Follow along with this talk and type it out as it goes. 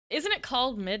Isn't it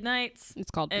called Midnights?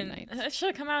 It's called Midnights. It should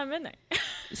have come out at midnight.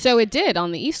 So it did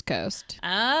on the East Coast.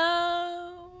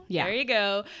 Oh, yeah. There you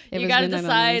go. It you got to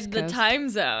decide the time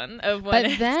zone of when But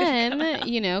it's then,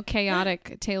 you know,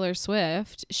 chaotic Taylor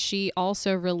Swift, she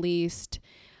also released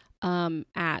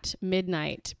at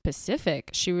midnight Pacific,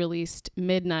 she released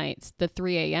Midnight's the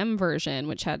 3 a.m. version,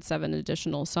 which had 7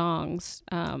 additional songs.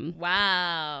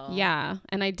 Wow. Yeah.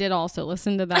 And I did also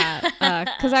listen to that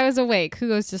because I was awake. Who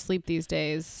goes to sleep these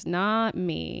days? Not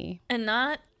me. And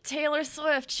not Taylor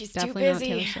Swift. She's Definitely too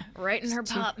busy writing her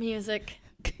pop music.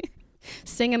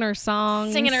 Singing her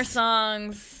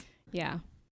songs. Yeah.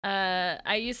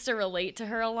 I used to relate to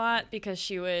her a lot because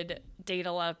she would date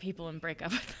a lot of people and break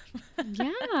up with them.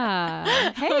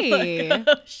 Yeah. Hey. Like,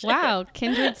 oh, wow.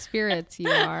 Kindred spirits you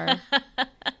are.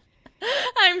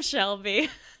 I'm Shelby.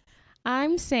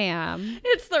 I'm Sam.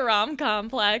 It's the Rom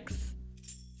Complex.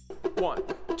 1,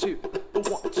 2,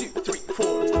 1, 2, 3,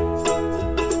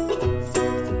 4.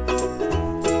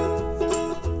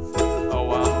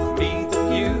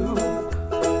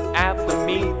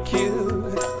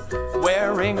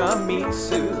 Wearing a meat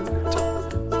suit.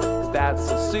 That's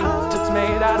a suit that's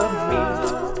made out of meat.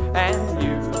 And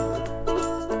you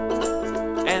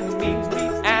and me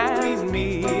and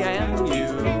me and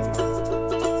you.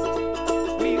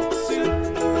 Meat suit.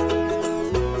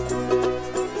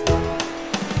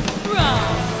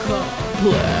 Rom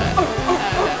Complex.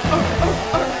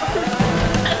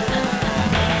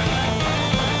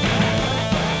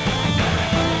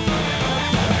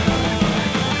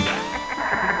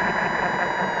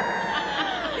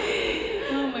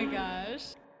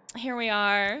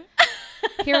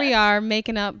 Here we are,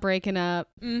 making up, breaking up,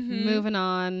 moving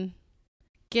on,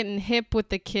 getting hip with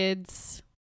the kids.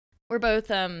 We're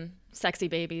both sexy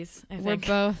babies, I think. We're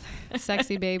both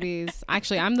sexy babies.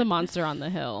 Actually, I'm the monster on the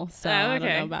hill, so I don't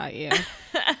know about you.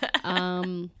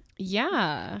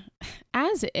 Yeah.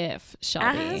 As if,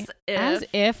 Shelby. As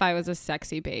if I was a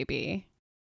sexy baby.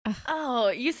 Oh,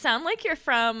 you sound like you're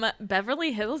from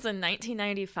Beverly Hills in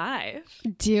 1995.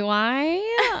 Do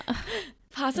I?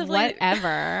 Possibly.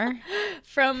 Whatever.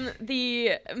 From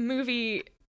the movie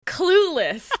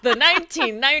Clueless, the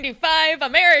 1995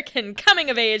 American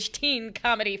coming-of-age teen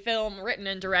comedy film written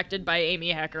and directed by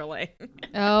Amy Heckerling.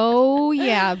 Oh,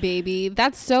 yeah, baby.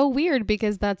 That's so weird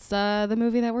because that's the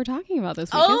movie that we're talking about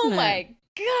this week, isn't it? Oh, my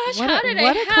gosh. How did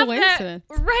I have that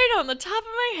right on the top of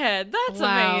my head? That's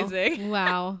amazing.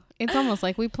 Wow. It's almost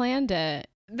like we planned it.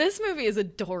 This movie is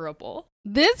adorable.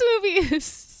 This movie is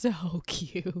so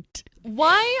cute.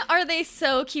 Why are they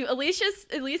so cute? Alicia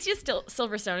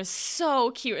Silverstone is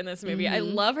so cute in this movie. I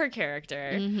love her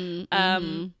character.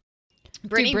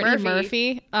 Brittany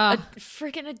Murphy.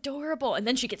 Freaking adorable. And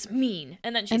then she gets mean.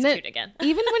 And then she's cute again.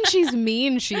 Even when she's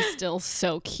mean, she's still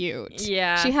so cute.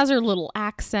 Yeah. She has her little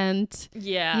accent.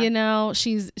 Yeah. You know,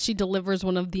 she delivers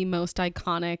one of the most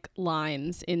iconic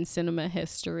lines in cinema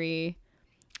history.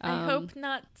 I hope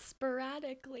not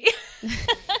sporadically.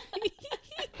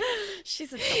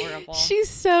 She's adorable. She's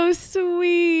so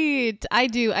sweet. I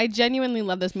genuinely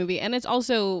love this movie. And it's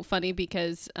also funny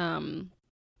because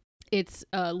it's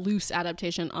a loose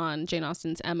adaptation on Jane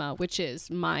Austen's Emma, which is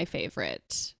my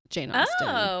favorite Jane Austen.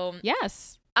 Oh.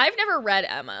 Yes. I've never read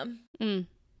Emma.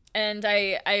 And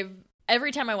I've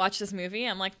every time I watch this movie,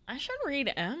 I'm like, I should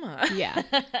read Emma. Yeah.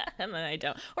 And then I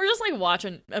don't. Or just like watch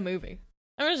a movie.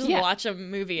 I'm going to just watch a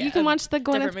movie. You can watch the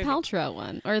Gwyneth Paltrow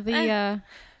one or the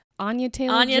Anya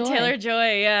Taylor-Joy. Anya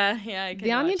Taylor-Joy, yeah. I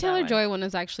the Anya Taylor-Joy one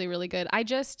is actually really good.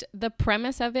 The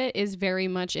premise of it is very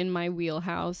much in my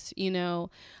wheelhouse. You know,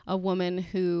 a woman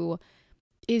who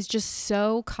is just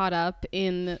so caught up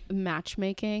in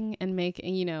matchmaking and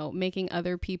making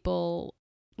other people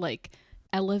like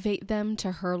elevate them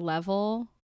to her level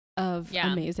of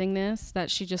amazingness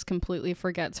that she just completely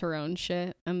forgets her own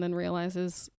shit and then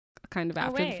realizes kind of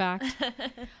after the fact,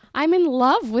 I'm in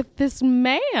love with this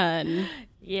man.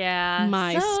 Yeah.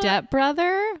 My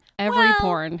stepbrother. Every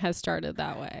porn has started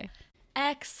that way.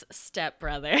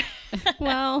 Ex-stepbrother.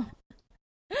 Well,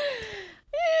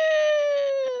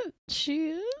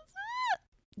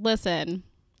 listen,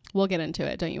 we'll get into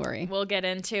it. Don't you worry. We'll get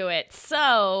into it.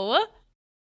 So,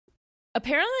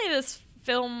 apparently this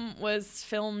film was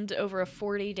filmed over a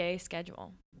 40-day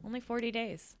schedule. Only 40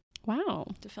 days. Wow.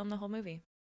 To film the whole movie.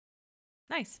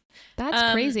 Nice.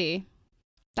 That's crazy.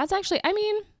 That's actually, I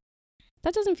mean,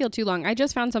 that doesn't feel too long. I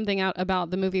just found something out about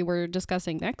the movie we're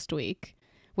discussing next week,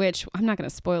 which I'm not going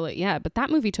to spoil it yet, but that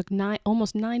movie took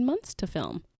almost 9 months to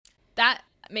film. That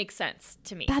makes sense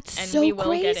to me. That's and so we will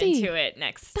crazy. Get into it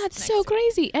next. That's so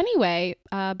crazy. Anyway,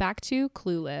 back to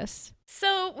Clueless.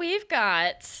 So we've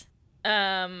got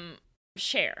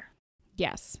Cher.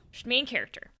 Yes. Main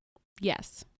character.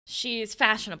 Yes. She's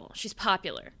fashionable. She's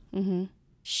popular. Mm-hmm.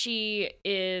 She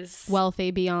is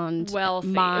wealthy beyond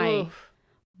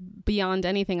beyond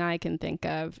anything I can think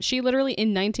of. She literally in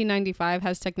 1995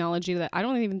 has technology that I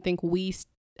don't even think we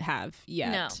have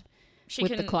yet. No. She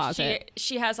with the closet.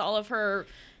 She has all of her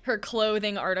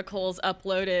clothing articles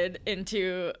uploaded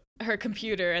into her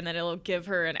computer, and then it'll give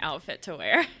her an outfit to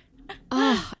wear.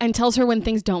 And tells her when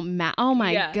things don't match. Oh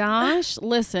my gosh.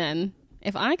 Listen,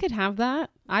 if I could have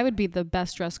that, I would be the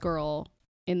best dressed girl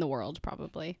in the world,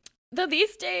 probably. Though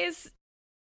these days,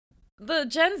 the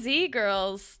Gen Z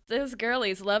girls, those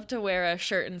girlies, love to wear a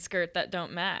shirt and skirt that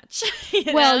don't match.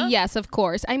 Well, know? Yes, of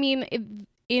course. I mean,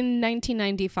 in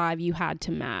 1995, you had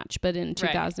to match, but in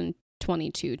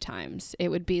 2022 times, it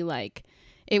would be like,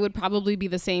 it would probably be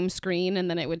the same screen, and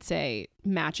then it would say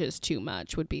matches too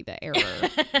much would be the error.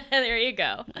 There you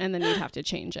go. And then you'd have to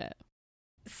change it.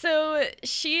 So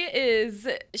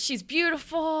she's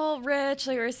beautiful, rich,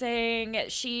 like we were saying.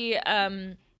 She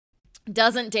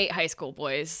doesn't date high school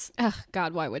boys. Ugh,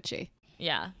 God, why would she?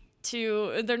 Yeah.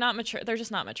 They're not mature. They're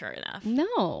just not mature enough.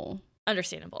 No.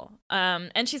 Understandable.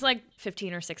 And she's like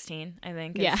 15 or 16, I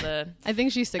think. Yeah. I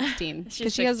think she's 16.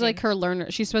 Because she has like her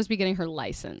learner. She's supposed to be getting her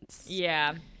license.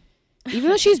 Yeah.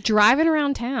 Even though she's driving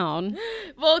around town.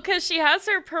 Well, because she has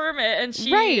her permit and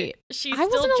she's I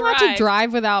wasn't allowed to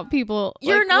drive without people.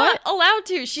 You're not allowed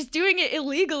to. She's doing it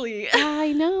illegally.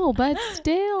 I know, but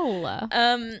still.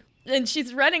 And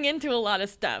she's running into a lot of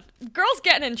stuff. Girl's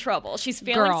getting in trouble. She's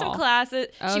failing some classes.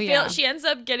 She ends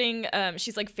up getting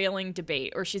she's like failing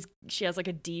debate, or she has like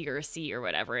a D or a C or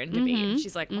whatever in debate. And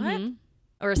she's like, what?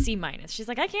 Or a C minus. She's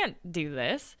like, I can't do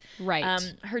this. Right.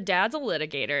 Her dad's a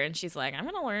litigator, and she's like, I'm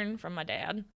gonna learn from my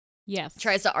dad. Yes.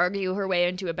 Tries to argue her way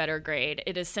into a better grade.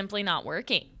 It is simply not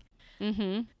working.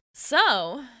 Mm-hmm.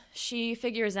 So she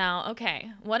figures out,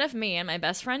 okay, what if me and my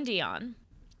best friend Dion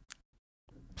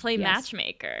play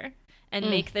matchmaker and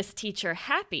make this teacher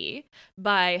happy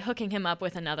by hooking him up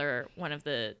with another one of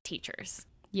the teachers.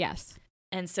 Yes.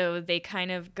 And so they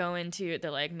kind of go into, they're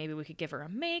like, maybe we could give her a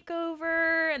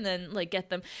makeover and then like get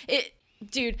them.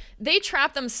 Dude, they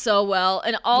trap them so well.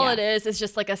 And all it is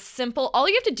just like a simple, all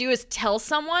you have to do is tell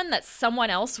someone that someone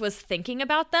else was thinking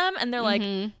about them. And they're like,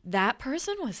 that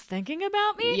person was thinking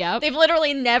about me? Yep. They've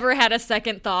literally never had a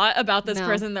second thought about this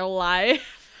person in their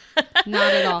life.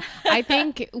 Not at all. I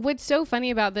think what's so funny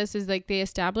about this is like they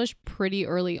established pretty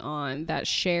early on that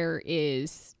Cher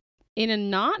is, in a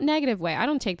not negative way, I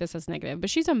don't take this as negative, but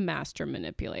she's a master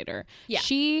manipulator. Yeah.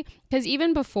 Because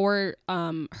even before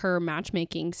her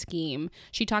matchmaking scheme,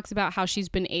 she talks about how she's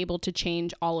been able to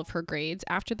change all of her grades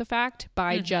after the fact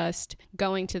by just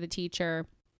going to the teacher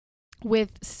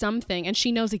with something, and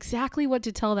she knows exactly what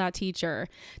to tell that teacher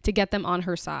to get them on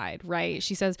her side, right?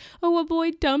 She says, oh, a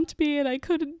boy dumped me and I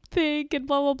couldn't think and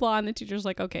blah blah blah, and the teacher's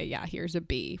like, okay, yeah, here's a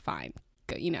B, fine,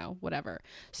 whatever.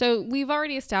 So we've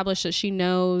already established that she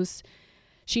knows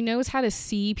how to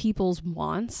see people's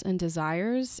wants and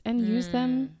desires and use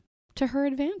them to her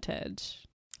advantage.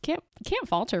 Can't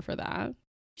fault her for that.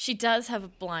 She does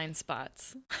have blind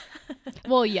spots.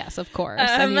 Well, yes, of course.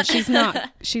 I mean, she's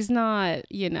not,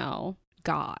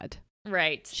 God.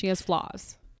 Right. She has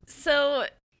flaws. So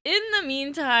in the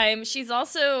meantime, she's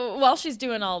also, while she's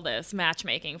doing all this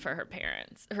matchmaking for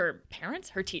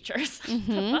her teachers,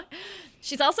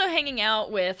 she's also hanging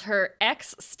out with her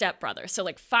ex-stepbrother. So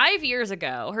like 5 years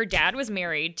ago, her dad was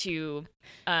married to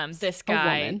this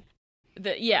guy.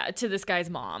 To this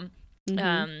guy's mom,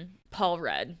 Paul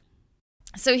Rudd.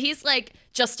 So he's like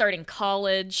just starting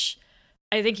college.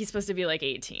 I think he's supposed to be like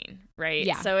 18, right?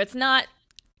 Yeah. So it's not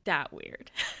that weird.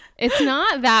 It's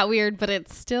not that weird, but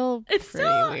it's still pretty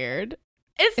weird.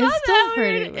 It's not that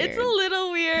weird. It's a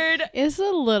little weird. It's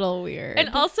a little weird. And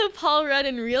also Paul Rudd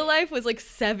in real life was like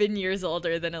 7 years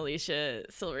older than Alicia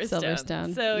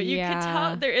Silverstone. So you can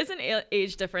tell there is an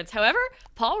age difference. However,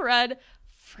 Paul Rudd,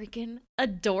 freaking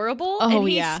adorable. And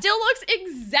he still looks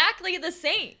exactly the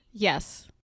same. Yes.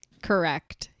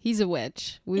 Correct. He's a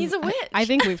witch. He's a witch. I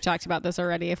think we've talked about this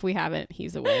already. If we haven't,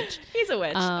 he's a witch. He's a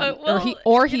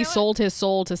witch. He sold his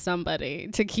soul to somebody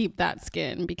to keep that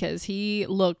skin, because he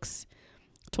looks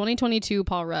 2022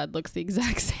 Paul Rudd looks the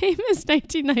exact same as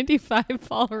 1995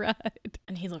 Paul Rudd.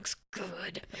 And he looks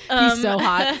good. He's so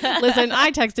hot. Listen,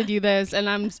 I texted you this, and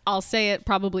I'll say it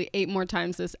probably 8 more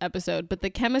times this episode, but the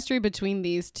chemistry between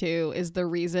these two is the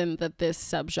reason that this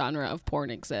subgenre of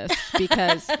porn exists,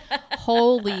 because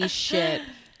holy shit,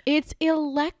 it's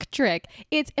electric.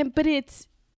 But it's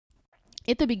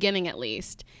at the beginning, at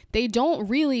least, they don't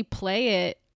really play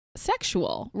it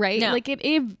sexual, right? No. Like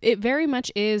it very much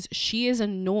is, she is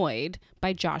annoyed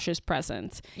by Josh's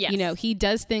presence. Yes. You know, he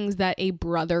does things that a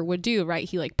brother would do, right?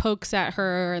 He like pokes at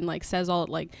her and like says all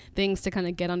like things to kind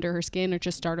of get under her skin or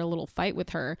just start a little fight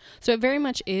with her. So it very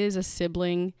much is a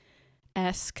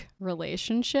sibling-esque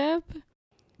relationship.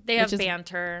 They have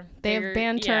banter. They have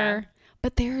banter,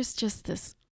 but there's just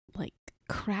this like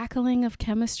crackling of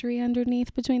chemistry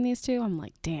underneath between these two. I'm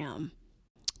like, damn,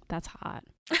 that's hot.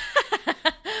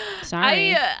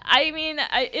 Sorry. I mean,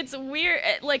 it's weird.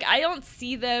 Like, I don't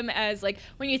see them as, like,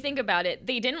 when you think about it,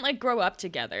 they didn't, like, grow up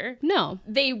together. No.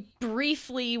 They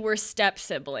briefly were step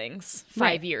siblings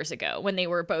 5 years ago when they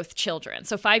were both children.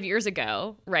 So 5 years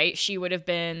ago, right, she would have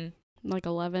been... like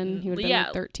 11. He would have been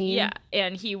like 13. Yeah,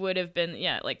 and he would have been,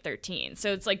 like 13.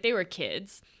 So it's like they were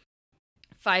kids.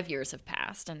 5 years have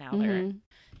passed, and now they're,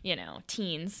 you know,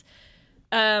 teens.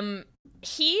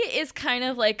 He is kind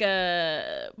of like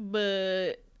a...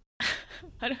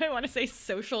 How do I want to say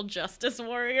social justice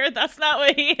warrior? That's not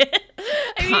what he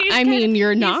is.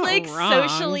 You're not like wrong.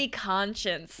 Socially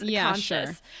conscious. Sure.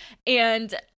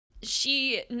 And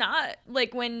she not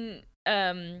like when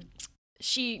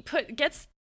she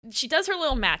does her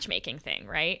little matchmaking thing,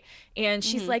 right? And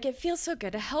she's like, it feels so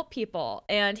good to help people.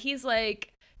 And he's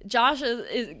like, Josh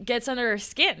gets under her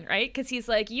skin, right? Because he's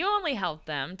like, you only help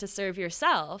them to serve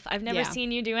yourself. I've never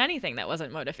seen you do anything that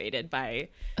wasn't motivated by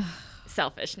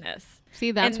selfishness.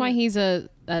 See, that's why he's an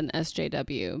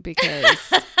SJW, because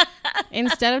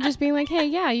instead of just being like, hey,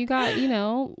 yeah, you got, you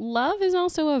know, love is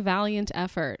also a valiant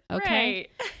effort, okay?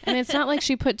 Right. And it's not like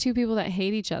she put two people that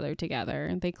hate each other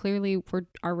together. They clearly were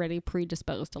already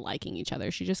predisposed to liking each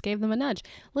other. She just gave them a nudge.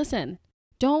 Listen,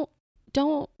 don't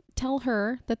tell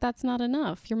her that that's not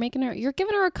enough. You're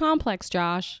giving her a complex,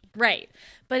 Josh. Right.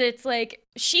 But it's like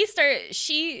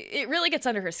it really gets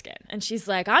under her skin, and she's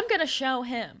like, I'm going to show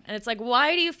him. And it's like,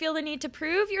 why do you feel the need to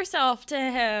prove yourself to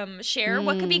him? Cher,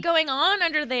 what could be going on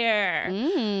under there?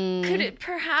 Could it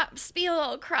perhaps be a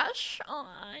little crush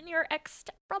on your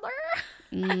ex-stepbrother?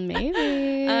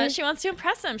 Maybe. She wants to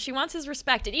impress him. She wants his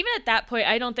respect. And even at that point,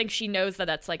 I don't think she knows that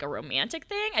that's like a romantic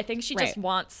thing. I think she just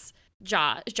wants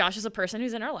Josh. Josh is a person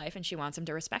who's in her life, and she wants him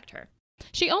to respect her.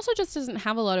 She also just doesn't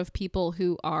have a lot of people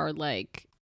who are like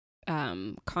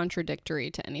contradictory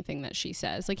to anything that she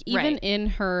says. Like even in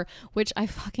her, which I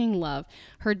fucking love,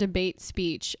 her debate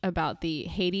speech about the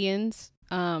Haitians.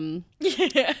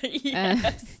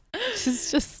 Yes. She's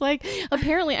just like,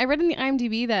 apparently I read in the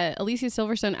IMDb that Alicia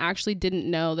Silverstone actually didn't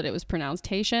know that it was pronounced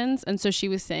Haitians, and so she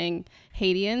was saying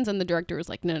Haitians, and the director was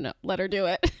like, no, let her do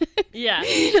it. Yeah.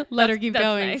 Let her keep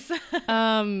going.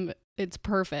 Nice. It's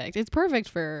perfect. It's perfect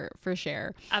for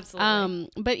Cher. Absolutely.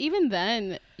 But even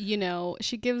then, you know,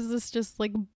 she gives us just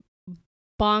like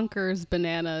bonkers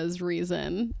bananas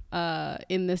reason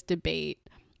in this debate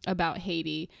about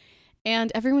Haiti.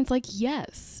 And everyone's like,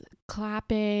 yes,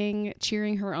 clapping,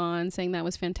 cheering her on, saying that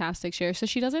was fantastic, Cher. So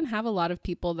she doesn't have a lot of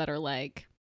people that are like,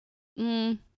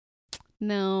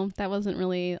 no, that wasn't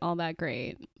really all that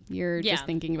great. You're just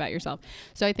thinking about yourself.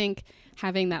 So I think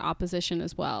having that opposition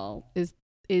as well is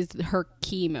her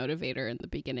key motivator in the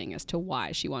beginning as to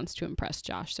why she wants to impress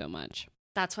Josh so much.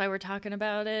 That's why we're talking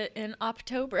about it in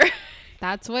October.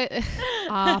 That's what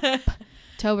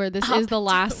October. This is the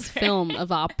last film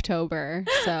of October.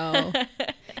 So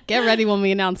get ready when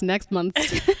we announce next month.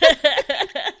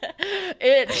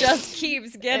 It just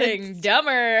keeps getting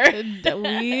dumber.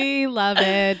 We love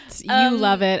it. You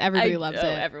love it. Everybody loves it.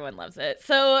 Everyone loves it.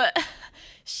 So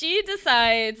she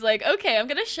decides, like, okay, I'm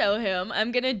gonna show him.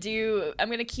 I'm gonna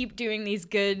keep doing these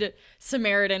good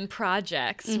Samaritan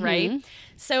projects, right?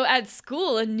 So at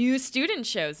school, a new student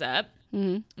shows up.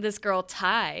 This girl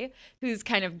Ty, who's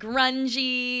kind of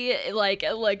grungy,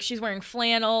 like she's wearing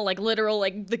flannel, like literal,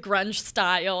 like the grunge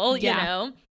style, you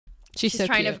know. She's so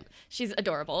trying cute. She's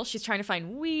adorable. She's trying to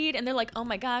find weed, and they're like, oh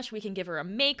my gosh, we can give her a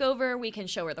makeover. We can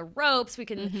show her the ropes. We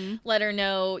can let her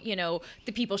know, you know,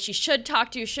 the people she should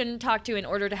talk to, shouldn't talk to in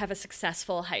order to have a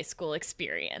successful high school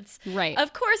experience. Right.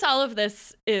 Of course, all of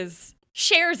this is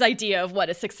Cher's idea of what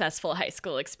a successful high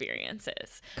school experience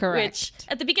is. Correct. Which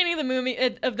at the beginning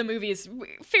of the movie is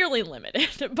fairly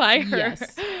limited by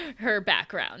her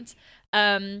background.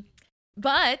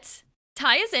 But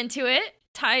Ty is into it.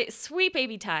 Ty, sweet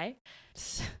baby Ty.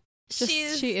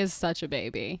 She is such a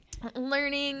baby.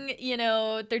 Learning, you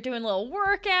know, they're doing little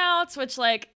workouts, which,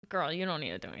 like, girl, you don't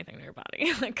need to do anything to your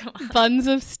body. Like, come on. Buns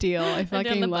of steel. I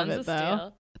fucking love it, though.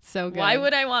 Steel. It's so good. Why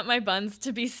would I want my buns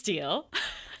to be steel?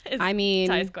 I mean,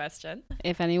 Ty's question.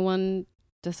 If anyone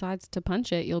decides to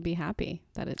punch it, you'll be happy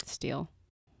that it's steel.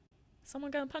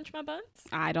 Someone gonna punch my buns?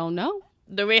 I don't know.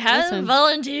 Do we have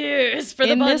volunteers for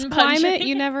the bun punching? In this climate,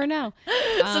 you never know.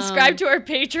 Subscribe to our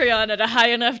Patreon at a high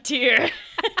enough tier,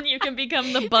 and you can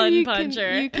become the bun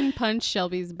puncher. You can punch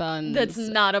Shelby's buns. That's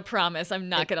not a promise. I'm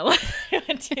not gonna let you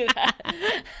do that.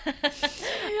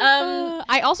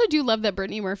 I also do love that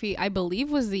Brittany Murphy, I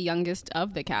believe, was the youngest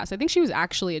of the cast. I think she was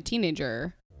actually a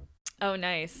teenager. Oh,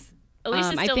 nice.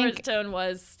 Alicia Silverstone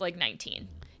was like 19.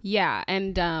 Yeah,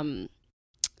 and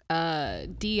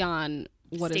Dion.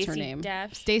 What is her name?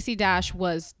 Stacey Dash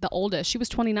was the oldest. She was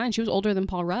 29. She was older than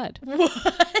Paul Rudd. What?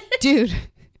 Dude.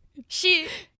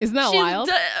 Isn't that wild?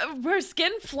 Her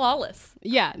skin flawless.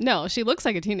 Yeah, no, she looks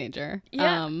like a teenager.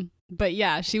 Yeah. But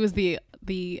yeah, she was the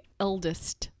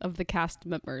eldest of the cast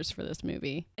members for this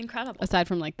movie. Incredible. Aside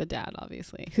from like the dad,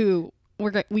 obviously, who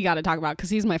we got to talk about because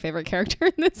he's my favorite character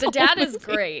in this. The dad is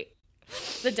great.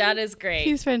 The dad is great.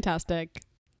 He's fantastic.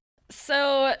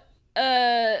 So,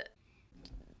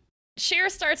 Cher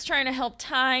starts trying to help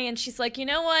Ty, and she's like, you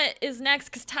know what is next?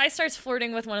 Because Ty starts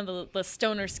flirting with one of the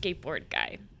stoner skateboard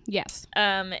guy. Yes.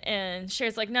 And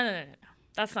Cher's like, no.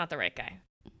 That's not the right guy.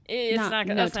 That's not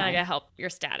gonna help your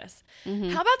status. Mm-hmm.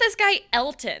 How about this guy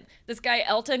Elton? This guy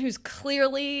Elton, who's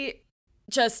clearly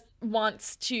just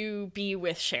wants to be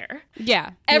with Cher.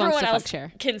 Yeah. Everyone else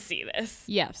can see this.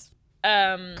 Yes.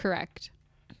 Correct.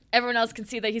 Everyone else can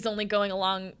see that he's only going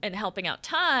along and helping out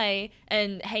Ty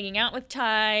and hanging out with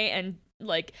Ty and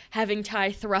like having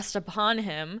Ty thrust upon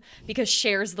him because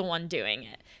Cher's the one doing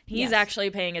it. He's actually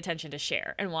paying attention to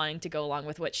Cher and wanting to go along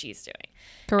with what she's doing.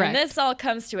 Correct. And this all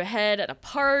comes to a head at a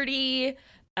party.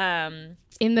 In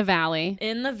the valley.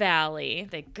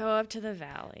 They go up to the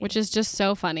valley. Which is just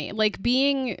so funny. Like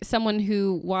being someone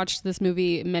who watched this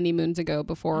movie many moons ago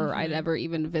before I'd ever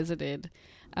even visited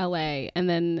LA, and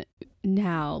then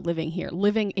now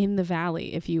living in the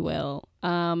valley, if you will.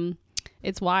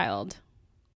 It's wild.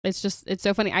 It's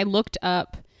so funny. I looked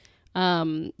up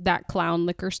that clown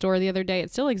liquor store the other day.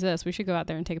 It still exists. We should go out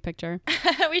there and take a picture.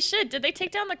 We should. Did they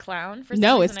take down the clown? For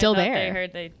no, some it's still there. They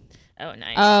heard they. Oh,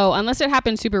 nice. Oh, unless it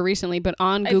happened super recently, but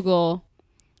on Google,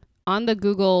 on the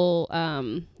Google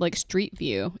like Street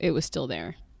View, it was still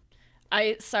there.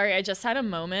 I just had a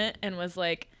moment and was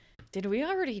like, did we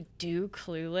already do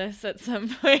Clueless at some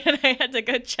point? And I had to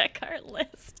go check our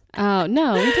list. Oh,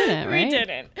 no, we didn't, right? We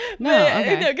didn't. No,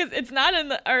 okay. No, because it's not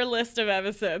in our list of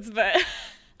episodes, but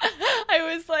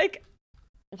I was like,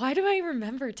 why do I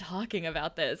remember talking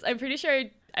about this? I'm pretty sure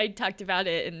I talked about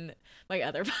it in my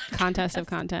other podcast. Contest of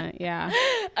content, yeah.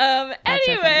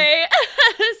 Anyway,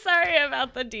 so sorry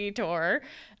about the detour.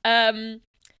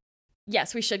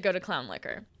 Yes, we should go to Clown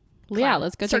Liquor. Yeah,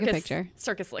 let's go take a picture.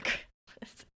 Circus Liquor.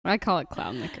 I call it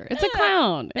clown liquor. It's a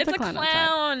clown. It's a clown.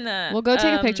 Outside. We'll go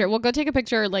take a picture. We'll go take a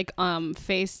picture like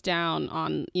face down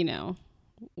on,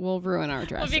 we'll ruin our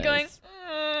dresses. We'll be going,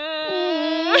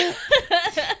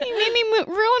 you made me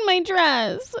ruin my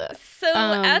dress. So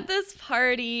at this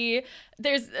party,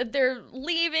 they're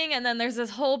leaving, and then there's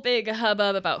this whole big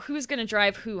hubbub about who's going to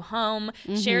drive who home.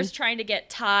 Mm-hmm. Cher's trying to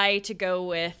get Ty to go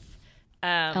with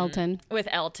Elton.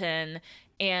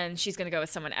 And she's going to go with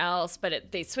someone else,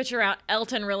 but they switch around.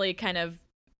 Elton really kind of,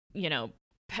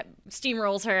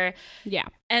 steamrolls her. Yeah.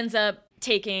 Ends up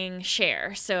taking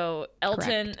Cher. So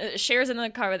Cher's in the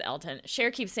car with Elton.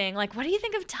 Cher keeps saying, like, what do you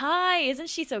think of Ty? Isn't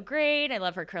she so great? I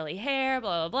love her curly hair,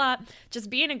 blah, blah, blah. Just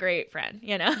being a great friend,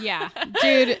 Yeah.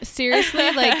 Dude,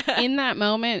 seriously, like, in that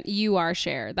moment, you are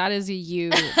Cher. That is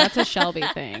that's a Shelby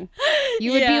thing.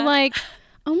 You would be like,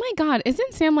 oh my God,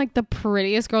 isn't Sam like the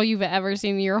prettiest girl you've ever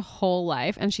seen in your whole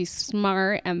life? And she's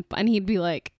smart, and he'd be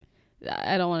like,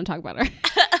 I don't want to talk about her.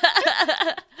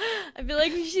 I'd be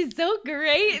like, she's so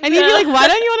great. And you'd be like, why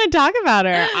don't you want to talk about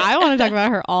her? I want to talk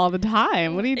about her all the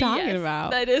time. What are you talking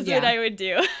about? That is what I would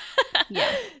do. Yeah.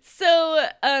 So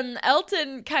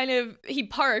Elton he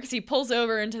pulls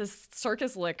over into the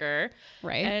Circus Liquor.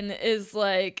 Right. And is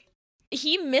like,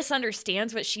 he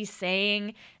misunderstands what she's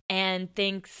saying and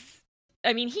thinks,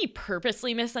 he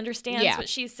purposely misunderstands what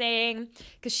she's saying,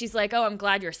 because she's like, oh, I'm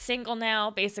glad you're single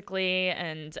now, basically.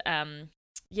 And, and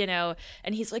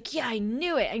he's like, yeah, I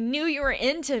knew it. I knew you were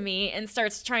into me, and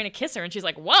starts trying to kiss her. And she's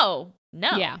like, whoa,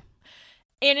 no. Yeah.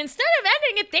 And instead of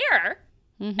ending it there,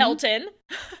 Elton,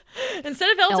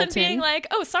 instead of Elton being like,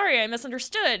 oh, sorry, I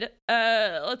misunderstood.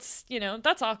 Let's,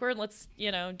 that's awkward. Let's,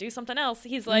 do something else.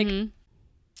 He's like,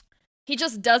 he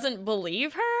just doesn't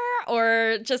believe her,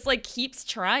 or just like keeps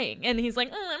trying, and he's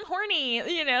like, I'm horny,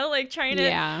 trying to.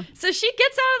 Yeah. So she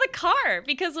gets out of the car,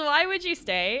 because why would you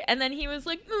stay? And then he was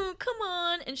like, come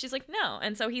on, and she's like, no,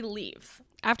 and so he leaves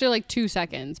after like 2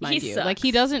 seconds, mind you. Sucks. Like,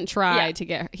 he doesn't try to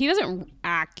get her. He doesn't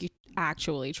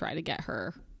actually try to get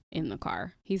her in the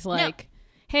car. He's like,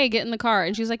 hey, get in the car.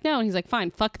 And she's like, no. And he's like, fine,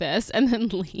 fuck this. And then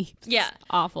leaves. Yeah.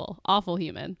 Awful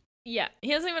human. Yeah.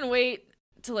 He doesn't even wait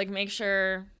to like make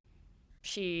sure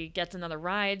she gets another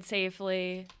ride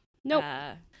safely. Nope.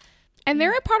 And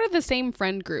they're a part of the same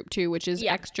friend group too, which is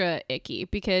extra icky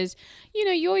because, you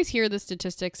know, you always hear the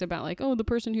statistics about like, oh, the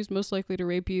person who's most likely to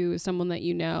rape you is someone that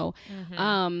you know.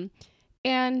 Mm-hmm.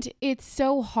 And it's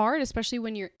so hard, especially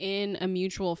when you're in a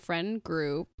mutual friend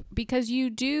group, because you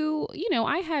do, you know,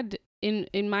 I had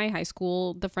in my high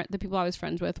school, the people I was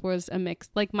friends with was a mix,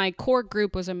 like my core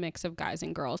group was a mix of guys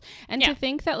and girls. And to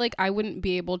think that like I wouldn't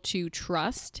be able to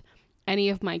trust any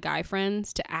of my guy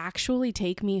friends to actually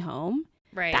take me home.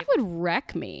 Right. That would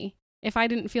wreck me if I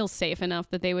didn't feel safe enough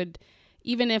that they would,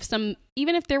 even if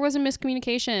there was a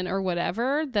miscommunication or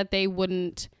whatever, that they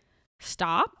wouldn't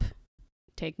stop,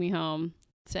 take me home,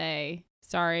 say,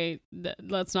 sorry,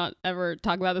 let's not ever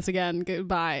talk about this again,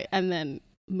 goodbye, and then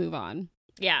move on.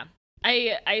 Yeah.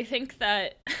 I think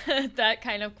that that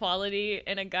kind of quality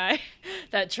in a guy,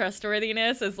 that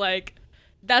trustworthiness is like,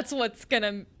 that's what's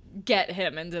gonna get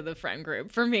him into the friend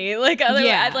group for me. Like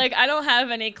otherwise, like I don't have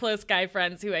any close guy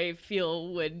friends who I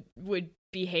feel would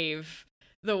behave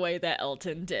the way that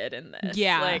Elton did in this.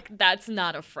 Yeah, like that's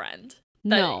not a friend.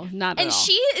 No, not at all. And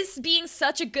she is being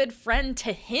such a good friend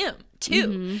to him too.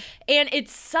 Mm-hmm. And it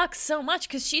sucks so much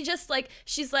because she's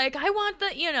like, I want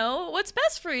the, you know, what's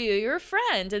best for you. You're a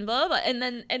friend and blah, blah. And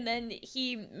then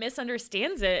he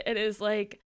misunderstands it. It is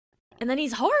like, and then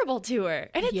he's horrible to her.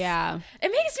 And it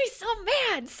makes me so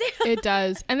mad, Sam. It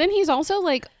does. And then he's also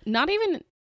like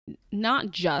not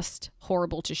just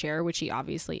horrible to Cher, which he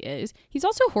obviously is. He's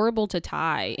also horrible to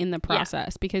Ty in the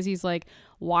process because he's like,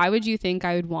 why would you think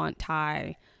I would want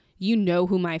Ty? You know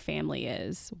who my family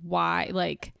is. Why?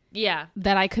 Like,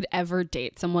 that I could ever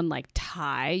date someone like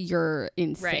Ty? You're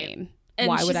insane. Right. And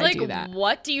why would I do like, that?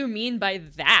 What do you mean by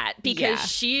that? Because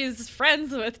she's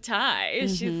friends with Ty.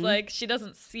 Mm-hmm. She's like, she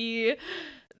doesn't see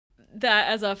that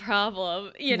as a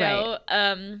problem, you know?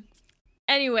 Right.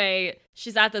 Anyway,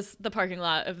 she's at the parking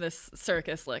lot of this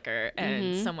circus liquor,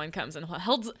 and someone comes and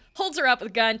holds her up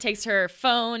with a gun, takes her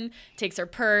phone, takes her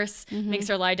purse, makes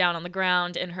her lie down on the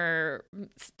ground in her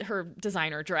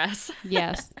designer dress.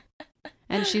 Yes.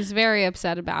 And she's very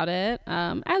upset about it,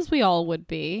 as we all would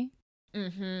be.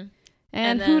 Mm-hmm.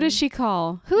 And then, who does she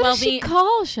call? Who does she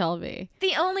call, Shelby?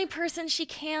 The only person she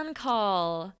can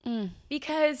call.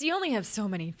 Because you only have so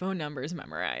many phone numbers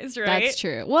memorized, right? That's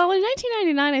true. Well, in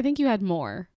 1999, I think you had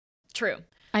more. True.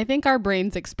 I think our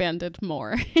brains expanded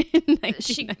more in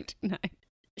 1999.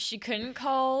 She couldn't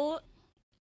call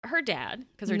her dad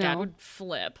because her dad would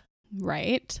flip.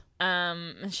 Right.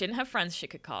 She didn't have friends she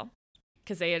could call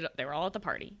because they were all at the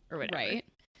party or whatever. Right.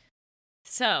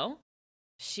 So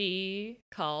she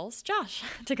calls Josh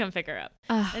to come pick her up.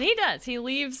 And he does. He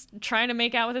leaves trying to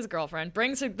make out with his girlfriend,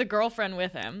 brings the girlfriend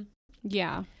with him.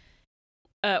 Yeah.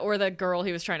 Or the girl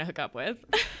he was trying to hook up with.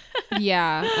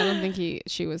 Yeah. I don't think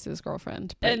she was his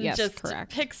girlfriend. But and yes, just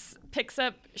correct. Picks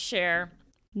up Cher.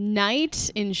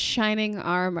 Knight in shining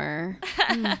armor.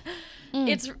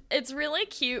 It's really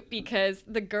cute because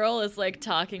the girl is like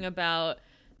talking about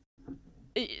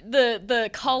the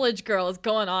college girl is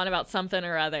going on about something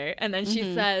or other, and then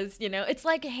she says, you know, it's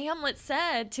like Hamlet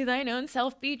said, to thine own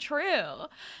self be true.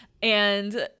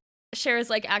 And Cher is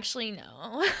like, actually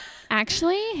no.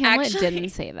 Actually, Hamlet didn't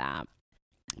say that.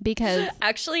 Because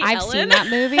actually, I've Ellen, seen that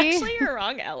movie. Actually, you're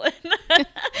wrong, Ellen.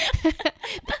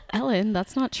 Ellen,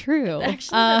 that's not true.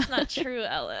 Actually, that's not true,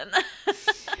 Ellen.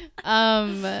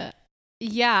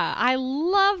 Yeah, I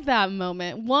love that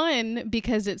moment. One,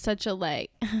 because it's such a like,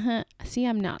 see,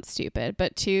 I'm not stupid.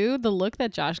 But two, the look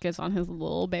that Josh gets on his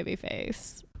little baby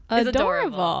face.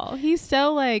 Adorable. He's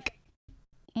so like.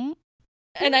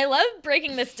 And I love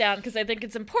breaking this down because I think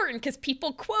it's important because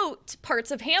people quote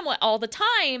parts of Hamlet all the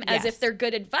time as if they're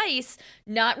good advice,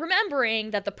 not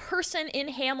remembering that the person in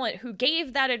Hamlet who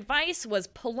gave that advice was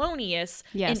Polonius,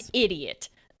 an idiot.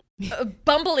 A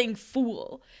bumbling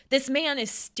fool. This man is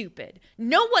stupid.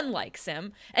 No one likes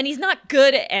him, and he's not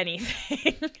good at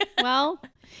anything. Well,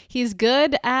 he's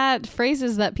good at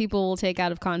phrases that people will take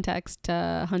out of context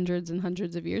hundreds and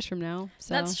hundreds of years from now.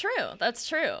 So That's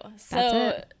true.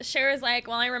 So Cher is like,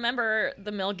 well, I remember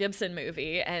the Mel Gibson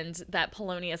movie, and that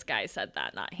Polonius guy said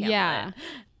that, not Hamlet.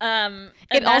 Yeah.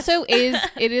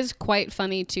 It is quite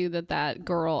funny too that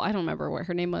girl, I don't remember what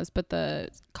her name was, but the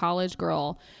college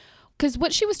girl, because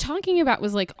what she was talking about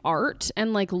was like art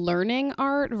and like learning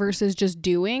art versus just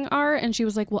doing art. And she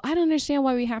was like, well, I don't understand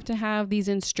why we have to have these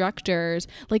instructors.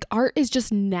 Like art is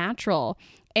just natural.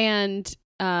 And,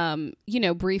 you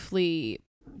know, briefly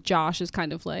Josh is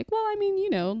kind of like, well, I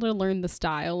mean, to learn the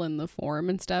style and the form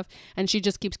and stuff. And she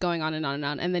just keeps going on and on and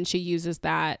on. And then she uses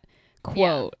that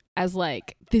quote as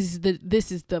like,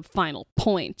 this is the final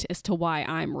point as to why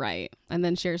I'm right. And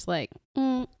then Cher's like,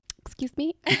 excuse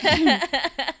me.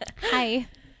 Hi.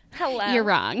 Hello. You're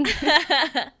wrong.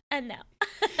 And no.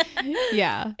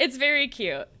 Yeah. It's very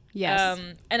cute. Yes.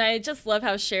 And I just love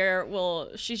how Cher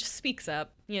she speaks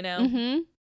up, Mm-hmm.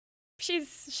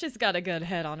 She's got a good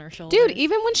head on her shoulders. Dude,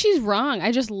 even when she's wrong,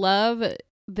 I just love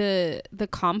the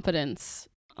confidence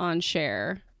on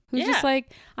Cher, who's just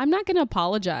like, I'm not going to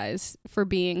apologize for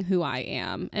being who I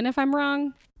am. And if I'm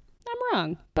wrong, I'm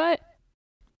wrong. But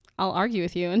I'll argue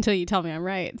with you until you tell me I'm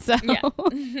right. So yeah.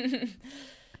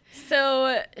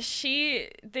 So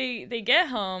they get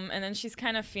home, and then she's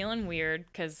kind of feeling weird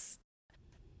because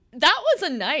that was a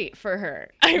night for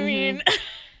her. I mean,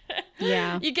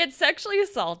 yeah, you get sexually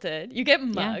assaulted, you get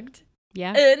mugged,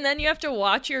 yeah, and then you have to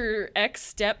watch your ex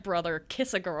stepbrother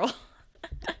kiss a girl.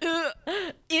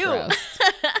 Ew.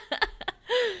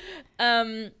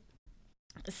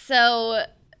 So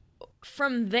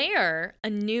from there, a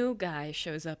new guy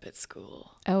shows up at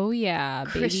school. Oh yeah,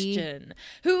 Christian, baby.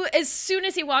 who as soon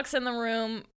as he walks in the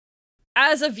room,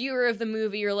 as a viewer of the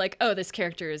movie, you're like, oh, this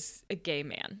character is a gay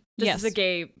man. This is a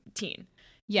gay teen.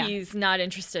 Yeah. He's not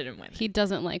interested in women. He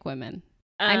doesn't like women.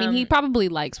 I mean, he probably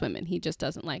likes women. He just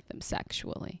doesn't like them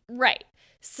sexually. Right.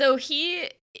 So he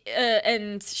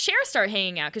and Cher start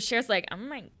hanging out because Cher's like, oh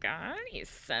my God, he's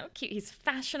so cute. He's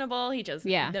fashionable. He just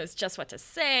knows just what to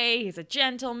say. He's a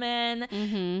gentleman.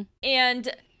 Mm-hmm.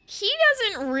 And he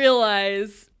doesn't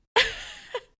realize...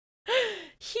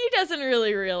 he doesn't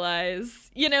really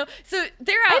realize, So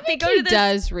they're out. I think he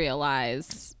does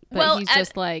realize, but he's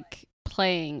just like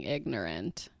playing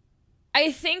ignorant.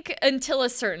 I think until a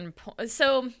certain point.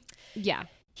 So yeah,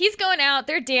 he's going out.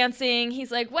 They're dancing.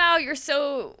 He's like, "Wow, you're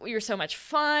so much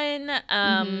fun."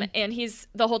 And he's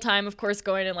the whole time, of course,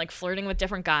 going and like flirting with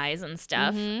different guys and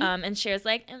stuff. And Cher's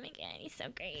like, "Oh my God, he's so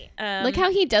great." Look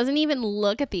how he doesn't even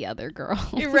look at the other girl.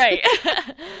 Right.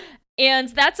 And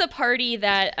that's a party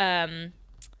that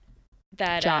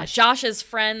Josh's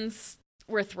friends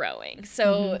were throwing.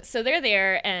 So they're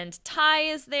there, and Ty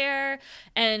is there.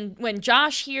 And when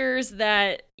Josh hears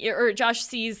that, or Josh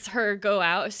sees Cher go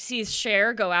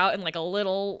out in like a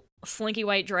little slinky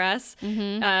white dress,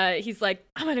 he's like,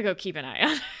 I'm gonna go keep an eye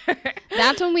on her.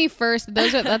 That's when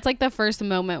that's like the first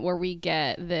moment where we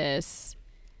get this,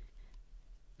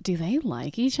 do they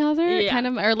like each other kind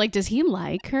of, or like, does he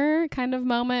like her kind of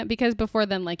moment? Because before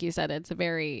then, like you said, it's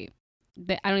I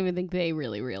don't even think they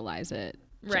really realize it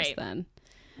just then.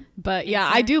 But yeah,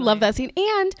 exactly. I do love that scene.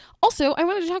 And also, I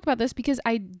wanted to talk about this because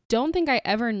I don't think I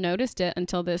ever noticed it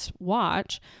until this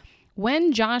watch.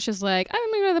 When Josh is like,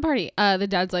 I'm gonna go to the party, the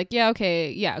dad's like, yeah,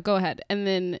 okay, yeah, go ahead. And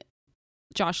then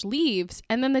Josh leaves,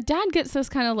 and then the dad gets this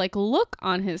kind of like look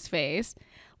on his face,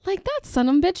 like, that son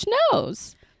of a bitch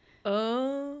knows.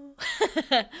 Oh.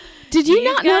 Did you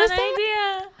not notice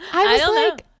that? Idea.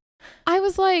 I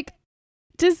was like,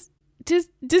 does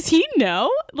he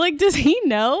know? Like, does he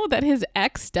know that his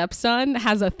ex-stepson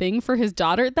has a thing for his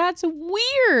daughter? That's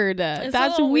weird.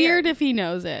 That's weird if he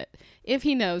knows it. If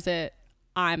he knows it,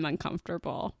 I'm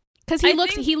uncomfortable. Because it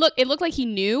looked like he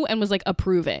knew and was like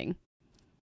approving.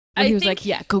 And he was like,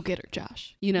 yeah, go get her,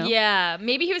 Josh. Yeah,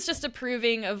 maybe he was just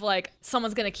approving of like,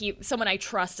 someone I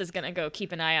trust is gonna go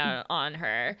keep an eye on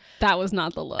her. That was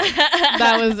not the look.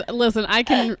 That was, listen, I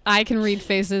can read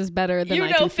faces better than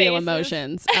I can feel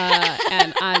emotions.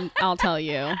 And I'll tell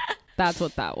you, that's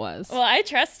what that was. Well, I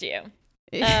trust you.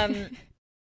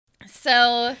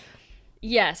 So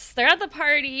yes, they're at the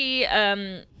party.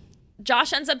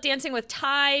 Josh ends up dancing with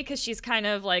Ty because she's kind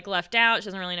of like left out. She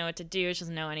doesn't really know what to do. She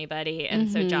doesn't know anybody.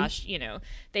 And so Josh,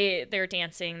 they're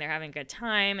dancing. They're having a good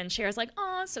time. And Cher's like,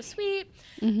 oh, so sweet.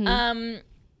 The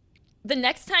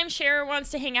next time Cher wants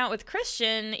to hang out with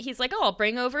Christian, he's like, oh, I'll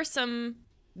bring over some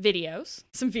videos,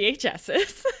 some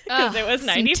VHSs, because it was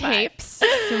 95. Some tapes,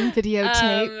 some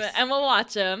videotapes. And we'll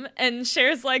watch them. And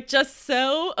Cher's like, just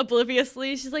so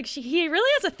obliviously, she's like, he really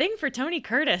has a thing for Tony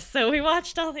Curtis. So we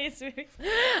watched all these movies.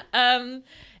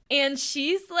 And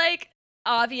she's like,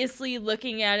 obviously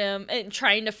looking at him and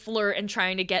trying to flirt and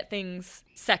trying to get things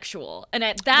sexual. And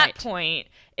at that point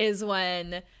is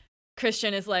when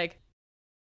Christian is like,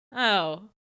 oh,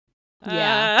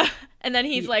 yeah. And then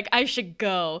he's like, I should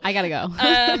go. I gotta go.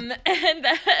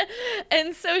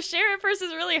 And so Cher at first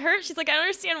is really hurt. She's like, I don't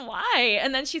understand why.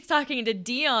 And then she's talking to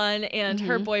Dion and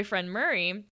her boyfriend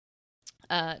Murray,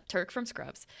 Turk from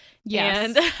Scrubs.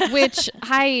 Yes. And which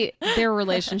their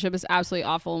relationship is absolutely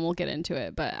awful, and we'll get into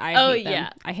it. But I hate them.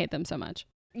 I hate them so much.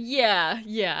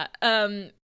 Yeah.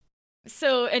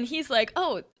 and he's like,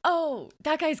 oh,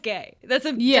 that guy's gay. That's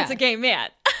a gay man.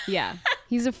 Yeah.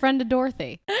 He's a friend of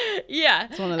Dorothy. Yeah.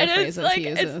 It's one of the phrases he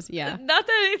uses. Yeah. Not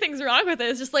that anything's wrong with it.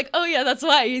 It's just like, oh yeah, that's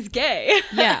why he's gay.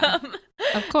 Yeah.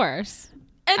 Of course.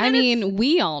 I mean,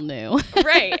 we all knew.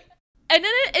 Right. And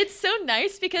then it's so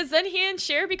nice because then he and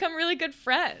Cher become really good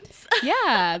friends.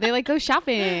 Yeah, they like go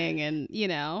shopping and, you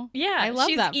know. Yeah, I love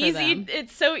that for them.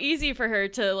 It's so easy for her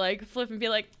to like flip and be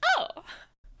like, oh,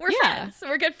 we're friends.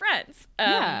 We're good friends.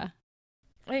 I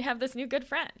have this new good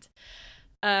friend.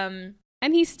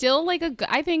 And he's still like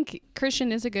I think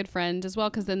Christian is a good friend as well,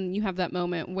 because then you have that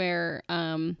moment where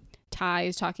Ty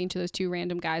is talking to those two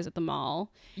random guys at the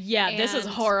mall. Yeah, this is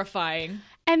horrifying.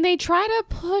 And they try to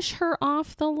push her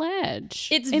off the ledge.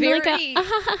 It's very...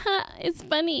 it's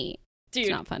funny. Dude,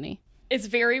 it's not funny. It's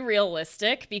very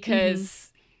realistic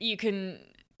because teen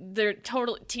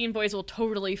boys will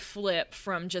totally flip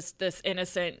from just this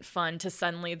innocent fun to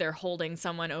suddenly they're holding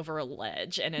someone over a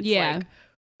ledge. And it's like...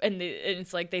 And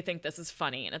it's like they think this is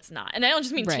funny and it's not. And I don't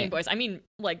just mean teen boys. I mean,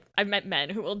 like, I've met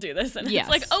men who will do this and it's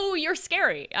like, oh, you're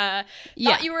scary. I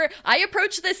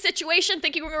approached this situation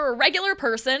thinking you were a regular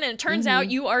person and it turns out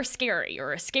you are scary.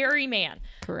 You're a scary man.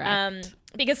 Correct.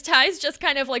 Because Ty's just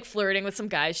kind of like flirting with some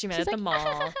guys she met at the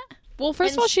mall. Well,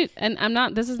 first of all,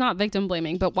 this is not victim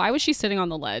blaming, but why was she sitting on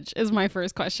the ledge is my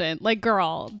first question. Like,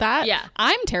 girl,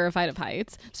 I'm terrified of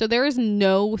heights. So there is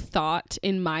no thought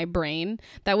in my brain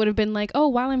that would have been like, oh,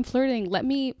 while I'm flirting, let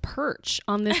me perch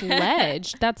on this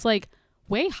ledge that's like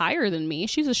way higher than me.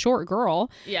 She's a short girl.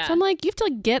 Yeah. So I'm like, you have to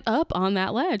like get up on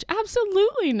that ledge.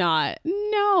 Absolutely not.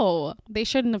 No, they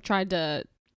shouldn't have tried to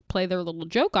play their little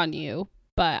joke on you.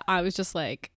 But I was just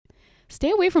like,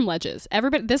 stay away from ledges.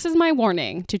 Everybody, this is my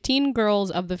warning to teen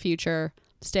girls of the future.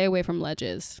 Stay away from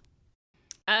ledges.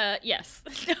 Yes.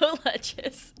 No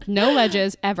ledges. No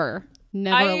ledges ever.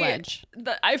 Never a ledge.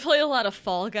 I play a lot of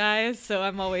Fall Guys, so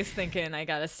I'm always thinking I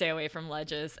gotta stay away from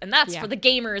ledges. And that's for the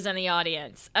gamers in the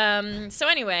audience. So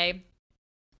anyway,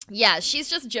 yeah, she's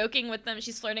just joking with them.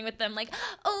 She's flirting with them like,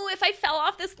 oh, if I fell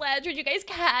off this ledge, would you guys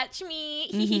catch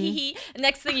me?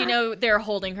 Next thing you know, they're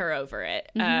holding her over it.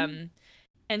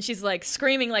 And she's like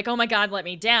screaming like, oh my God, let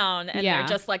me down. And they're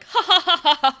just like, ha ha ha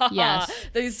ha ha ha. Yes.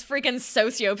 These freaking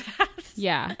sociopaths.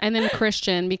 Yeah. And then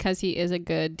Christian, because he is a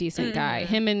good, decent guy,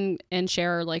 him and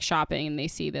Cher are like shopping and they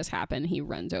see this happen. He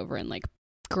runs over and like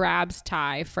grabs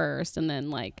Ty first and then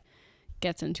like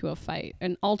gets into a fight.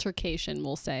 An altercation,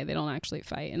 we'll say. They don't actually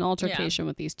fight. An altercation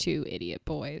with these two idiot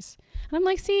boys. And I'm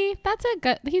like, see,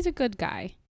 he's a good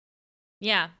guy.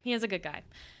 Yeah, he is a good guy.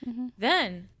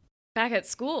 Then back at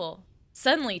school,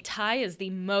 suddenly Ty is the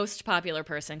most popular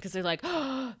person because they're like,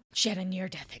 oh, she had a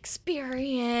near-death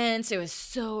experience. It was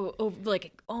so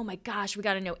like, oh my gosh, we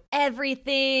got to know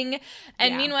everything.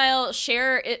 And meanwhile,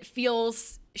 Cher, it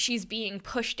feels she's being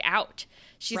pushed out.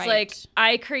 She's like,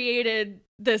 I created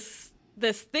this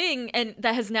thing and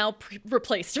that has now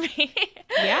replaced me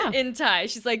in Ty.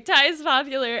 She's like, Ty is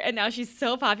popular and now she's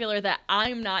so popular that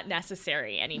I'm not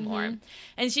necessary anymore.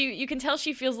 And you can tell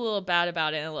she feels a little bad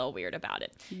about it and a little weird about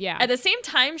it. Yeah. At the same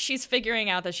time, she's figuring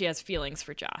out that she has feelings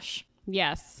for Josh.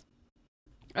 Yes.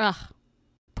 Ugh.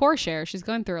 Poor Cher. She's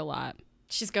going through a lot.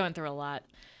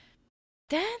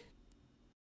 Then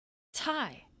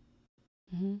Ty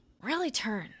really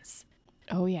turns.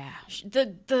 Oh yeah.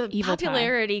 The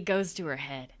popularity goes to her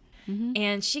head.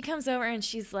 And she comes over and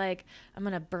she's like, I'm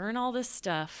going to burn all this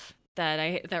stuff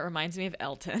that reminds me of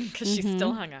Elton because she's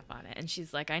still hung up on it. And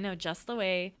she's like, I know just the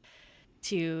way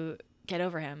to get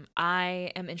over him.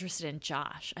 I am interested in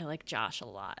Josh. I like Josh a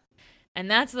lot.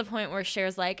 And that's the point where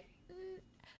Cher's like,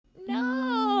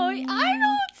 no, I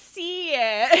don't see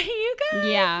it. You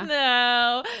guys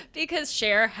know. Because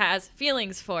Cher has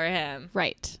feelings for him.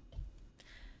 Right.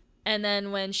 And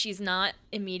then when she's not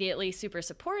immediately super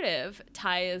supportive,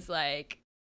 Ty is like,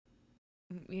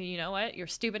 you know what? You're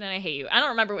stupid and I hate you. I don't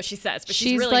remember what she says, but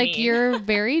she's really like, mean. You're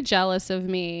very jealous of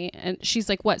me. And she's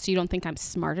like, what? So you don't think I'm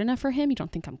smart enough for him? You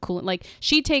don't think I'm cool? Like,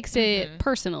 she takes it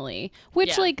personally,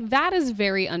 which like that is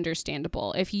very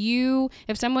understandable. If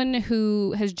someone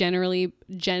who has generally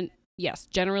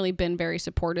been very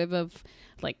supportive of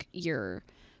like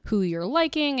who you're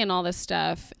liking and all this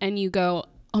stuff, and you go,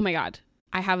 oh my God,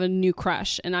 I have a new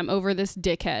crush and I'm over this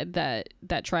dickhead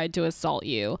that tried to assault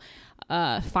you,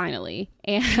 finally.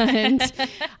 And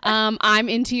I'm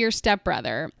into your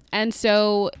stepbrother. And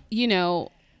so, you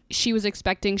know, she was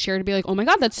expecting Cher to be like, oh my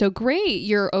God, that's so great.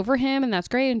 You're over him and that's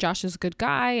great. And Josh is a good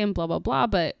guy and blah, blah, blah.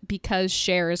 But because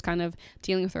Cher is kind of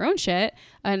dealing with her own shit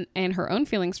and her own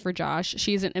feelings for Josh,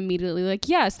 she isn't immediately like,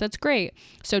 yes, that's great.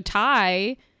 So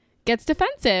Ty gets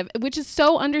defensive, which is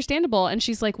so understandable. And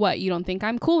she's like, what? You don't think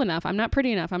I'm cool enough? I'm not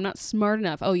pretty enough. I'm not smart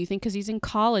enough. Oh, you think because he's in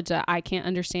college that I can't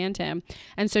understand him?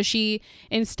 And so she,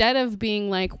 instead of being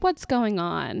like, what's going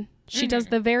on? She does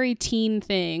the very teen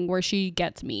thing where she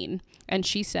gets mean. And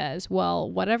she says,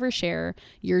 well, whatever, Cher,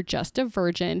 you're just a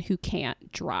virgin who can't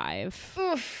drive.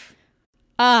 Oof.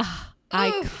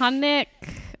 Iconic.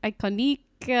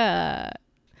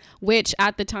 Which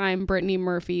at the time, Brittany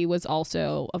Murphy was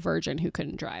also a virgin who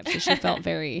couldn't drive. So she felt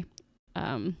very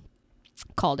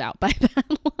called out by that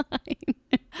line.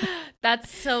 That's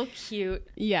so cute.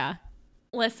 Yeah.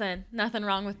 Listen, nothing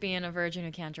wrong with being a virgin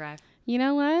who can't drive. You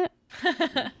know what?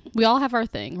 We all have our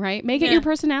thing, right? Make it your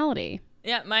personality.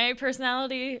 Yeah, my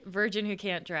personality, virgin who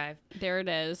can't drive. There it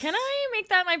is. Can I make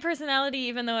that my personality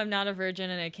even though I'm not a virgin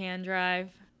and I can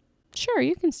drive? Sure,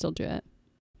 you can still do it.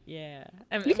 Yeah.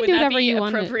 You can do whatever you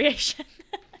want. Appropriation.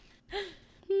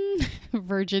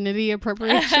 Virginity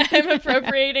appropriation. I'm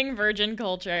appropriating virgin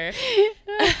culture.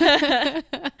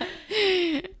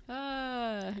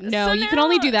 No, you can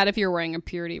only do that if you're wearing a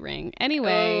purity ring.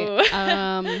 Anyway,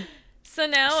 so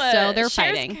now so they're Cher's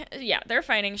fighting. Yeah, they're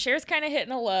fighting. Cher's kind of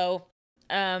hitting a low.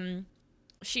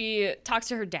 She talks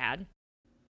to her dad,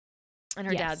 and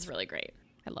her dad's really great.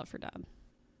 I love her dad.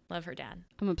 Love her dad.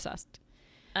 I'm obsessed.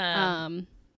 And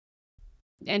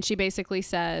she basically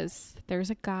says,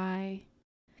 there's a guy.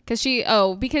 So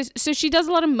she does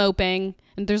a lot of moping,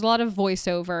 and there's a lot of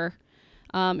voiceover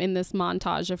in this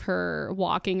montage of her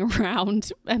walking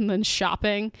around and then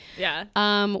shopping. Yeah.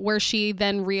 Where she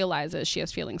then realizes she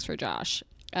has feelings for Josh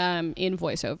in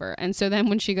voiceover. And so then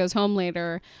when she goes home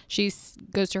later, she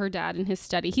goes to her dad in his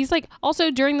study. He's like,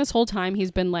 also during this whole time,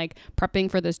 he's been like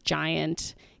prepping for this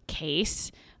giant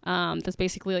case that's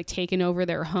basically like taken over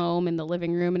their home in the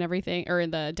living room and everything, or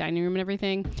in the dining room and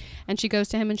everything. And she goes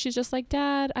to him and she's just like,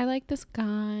 Dad, I like this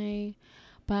guy,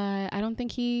 but I don't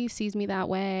think he sees me that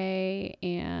way.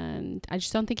 And I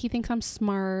just don't think he thinks I'm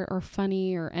smart or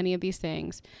funny or any of these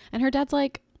things. And her dad's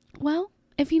like, well,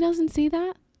 if he doesn't see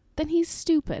that, then he's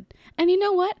stupid. And you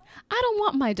know what? I don't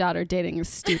want my daughter dating a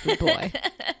stupid boy.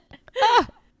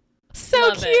 So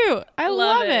love cute. It. I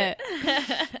love it.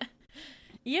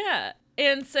 Yeah.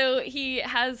 And so he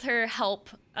has her help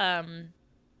a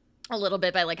little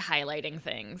bit by like highlighting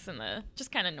things and the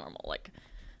just kind of normal, like,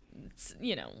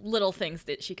 little things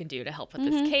that she can do to help with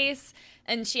this case.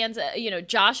 And she ends up,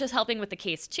 Josh is helping with the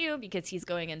case too because he's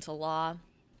going into law.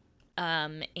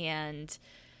 And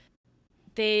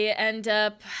they end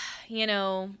up,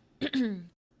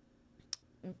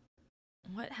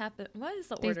 what happened? What is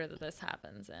the order that this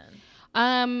happens in?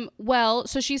 Well,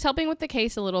 so she's helping with the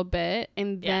case a little bit,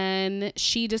 and then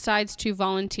she decides to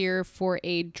volunteer for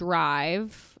a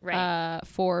drive,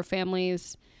 for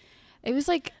families. It was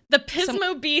like the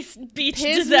Pismo Beach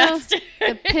disaster.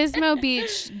 The Pismo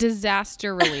Beach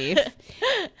disaster relief.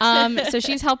 So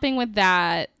she's helping with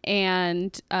that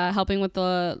and helping with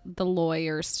the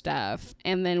lawyer stuff.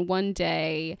 And then one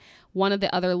day, one of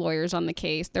the other lawyers on the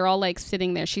case, they're all like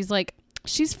sitting there.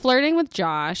 She's flirting with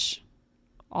Josh,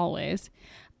 always.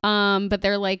 But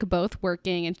they're like both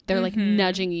working and they're like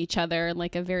nudging each other in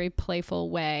like a very playful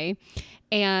way.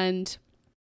 And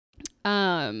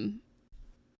the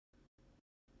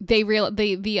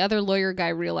other lawyer guy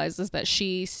realizes that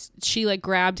she like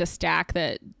grabbed a stack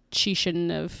that she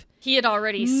shouldn't have. He had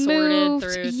already sorted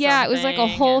through. Yeah, it was like a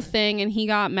whole thing, and he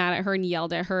got mad at her and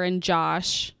yelled at her. And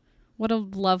Josh, what a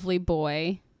lovely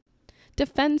boy,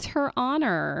 defends her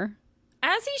honor.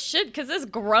 As he should, because this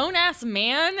grown-ass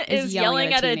man is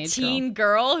yelling at a teen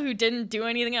girl who didn't do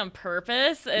anything on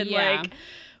purpose. And, like,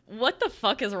 what the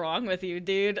fuck is wrong with you,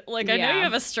 dude? Like, I know you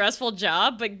have a stressful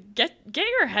job, but get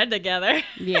your head together.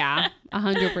 Yeah,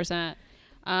 100%.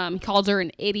 He called her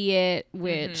an idiot,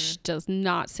 which does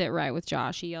not sit right with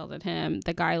Josh. He yelled at him.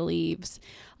 The guy leaves.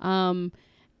 And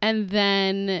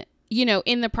then,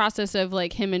 in the process of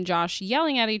like him and Josh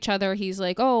yelling at each other, he's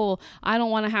like, oh, I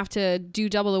don't want to have to do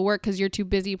double the work because you're too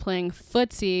busy playing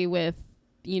footsie with,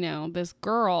 this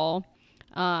girl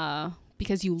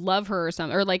because you love her or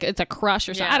something, or like it's a crush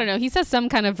or something. I don't know. He says some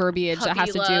kind of verbiage that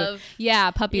has to do.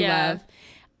 Yeah, puppy love.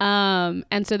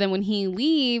 And so then when he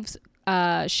leaves,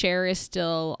 Cher is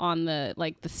still on the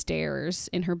stairs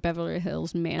in her Beverly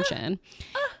Hills mansion.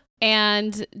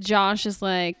 And Josh is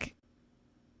like,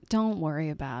 don't worry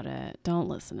about it. Don't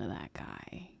listen to that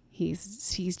guy.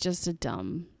 He's just a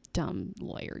dumb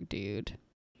lawyer dude.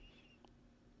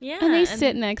 Yeah. And they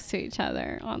sit next to each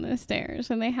other on the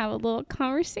stairs and they have a little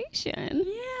conversation.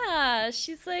 Yeah.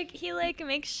 She's like, he like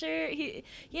makes sure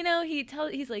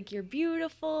he's like, you're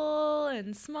beautiful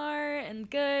and smart and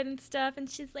good and stuff. And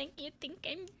she's like, you think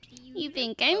I'm beautiful? You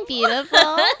think I'm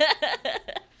beautiful?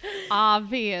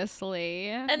 Obviously.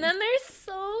 And then they're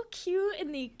so cute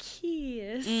and they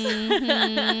kiss.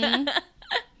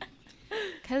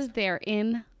 Because they're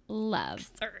in love.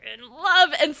 They're in love.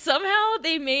 And somehow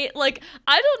they made, like,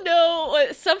 I don't know,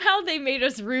 somehow they made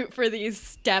us root for these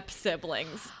step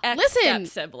siblings. Ex-step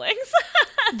siblings.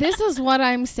 This is what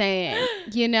I'm saying.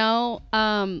 You know,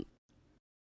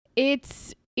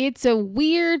 it's a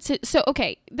weird, so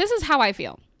okay, this is how I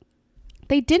feel.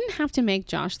 They didn't have to make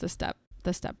Josh the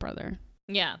stepbrother.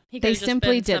 Yeah. They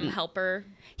simply didn't. Some helper.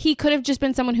 He could have just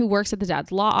been someone who works at the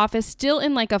dad's law office, still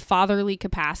in like a fatherly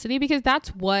capacity, because that's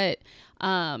what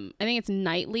I think it's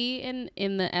Knightley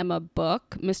in the Emma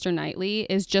book. Mr. Knightley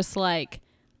is just like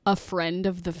a friend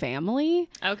of the family.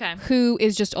 Okay. Who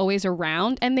is just always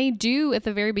around. And they do at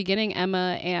the very beginning,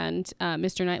 Emma and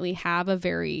Mr. Knightley have a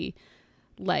very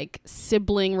like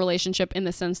sibling relationship in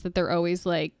the sense that they're always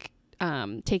like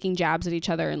taking jabs at each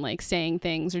other and like saying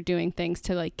things or doing things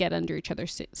to like get under each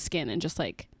other's skin and just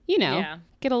like, you know,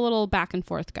 get a little back and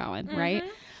forth going, right?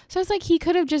 So it's like he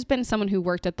could have just been someone who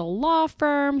worked at the law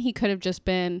firm. He could have just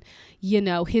been, you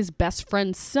know, his best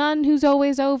friend's son who's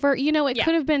always over. You know, it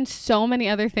could have been so many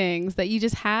other things that you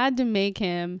just had to make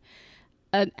him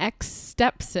an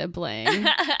ex-step sibling.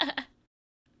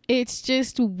 It's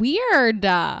just weird.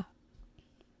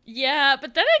 Yeah,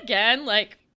 but then again,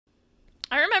 like,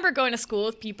 I remember going to school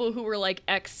with people who were like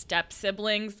ex-step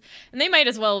siblings, and they might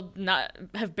as well not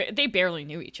have, they barely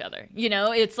knew each other. You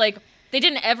know, it's like they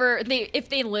didn't ever, if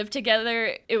they lived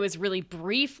together, it was really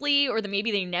briefly, or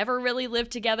maybe they never really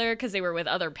lived together because they were with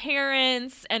other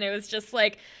parents. And it was just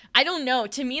like, I don't know.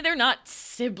 To me, they're not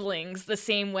siblings the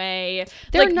same way.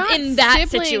 They're like, not in that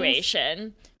siblings.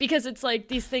 Situation. Because it's like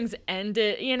these things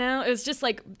ended, you know? It was just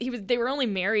like they were only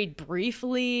married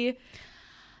briefly.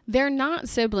 They're not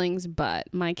siblings,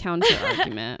 but my counter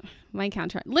argument.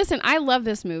 Listen, I love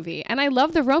this movie and I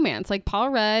love the romance. Like Paul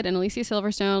Rudd and Alicia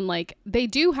Silverstone, like they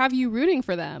do have you rooting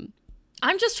for them.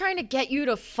 I'm just trying to get you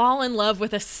to fall in love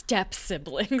with a step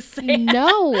sibling, Sam.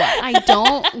 No, I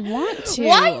don't want to.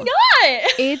 Why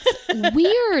not? It's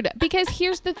weird because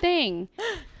here's the thing.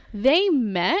 They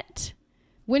met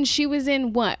when she was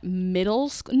in what? Middle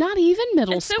school? Not even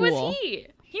middle school. So was he.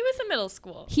 He was in middle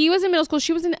school. He was in middle school.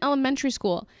 She was in elementary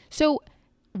school. So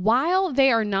while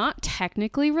they are not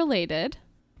technically related,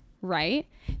 right,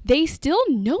 they still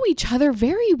know each other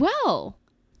very well.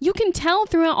 You can tell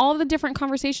throughout all the different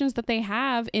conversations that they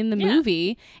have in the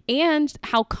movie and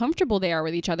how comfortable they are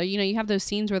with each other. You know, you have those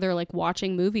scenes where they're like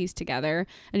watching movies together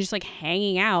and just like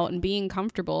hanging out and being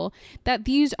comfortable, that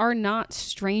these are not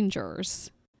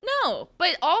strangers. No,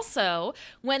 but also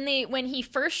when he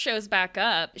first shows back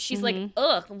up, she's like,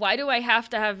 ugh, why do we have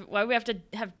to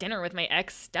have dinner with my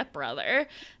ex stepbrother?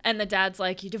 And the dad's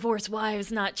like, you divorce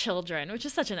wives, not children, which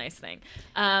is such a nice thing.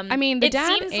 I mean, the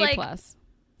dad A+.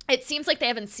 It seems like they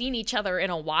haven't seen each other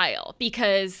in a while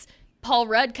because Paul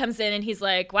Rudd comes in and he's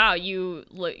like, wow, you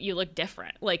look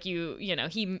different. Like you know,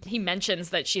 he mentions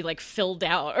that she like filled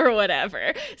out or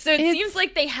whatever. So it seems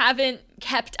like they haven't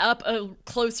kept up a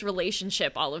close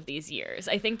relationship all of these years.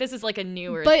 I think this is like a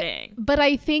newer thing. But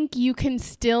I think you can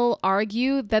still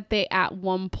argue that they at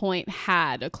one point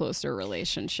had a closer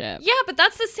relationship. Yeah, but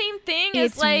that's the same thing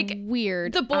as like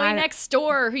weird. The boy next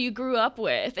door who you grew up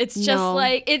with. It's just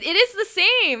like it is the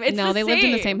same. It's no, they lived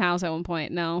in the same house at one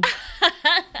point. No.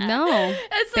 No.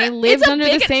 They lived under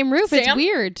the same roof. It's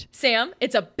weird. Sam,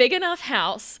 it's a big enough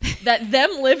house that them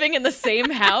living in the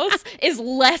same house is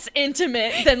less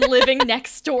intimate than living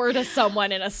next door to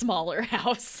someone in a smaller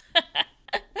house.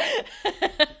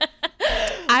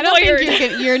 I don't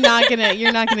think you're not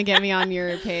gonna get me on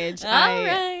your page. All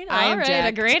right.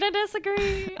 Agree to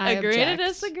disagree. To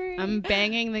disagree. I'm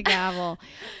banging the gavel.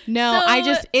 No,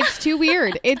 it's too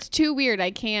weird. It's too weird.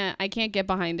 I can't get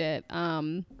behind it.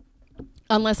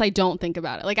 Unless I don't think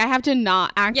about it. Like I have to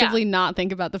not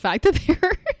think about the fact that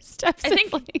they're step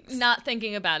siblings. I think not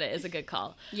thinking about it is a good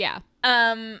call. Yeah.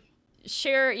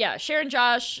 Cher and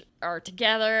Josh are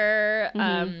together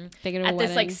at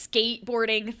this like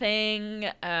skateboarding thing.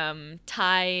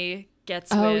 Ty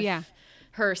gets with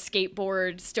her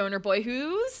skateboard stoner boy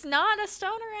who's not a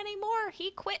stoner anymore.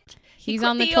 He quit. He's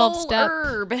on the 12-step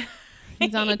herb.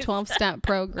 He's on a 12-step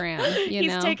program.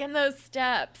 He's taking those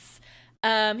steps.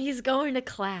 He's going to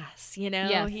class, you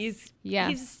know.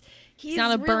 Yes. He's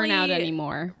not a burnout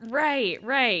anymore.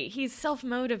 Right. He's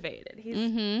self-motivated. He's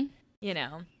you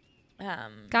know.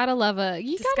 Gotta love it.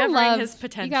 Discovering his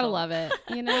potential. You gotta love it,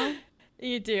 you know?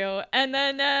 You do. And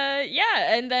then,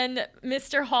 and then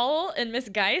Mr. Hall and Miss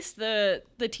Geist, the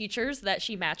teachers that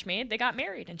she match made, they got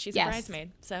married, and she's a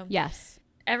bridesmaid. So yes,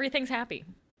 everything's happy.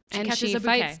 She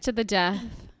fights to the death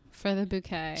for the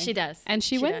bouquet. She does. And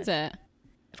she wins it.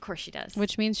 Of course she does.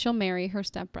 Which means she'll marry her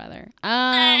stepbrother.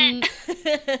 That's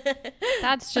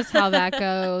just how that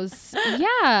goes.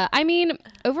 Yeah. I mean,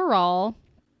 overall,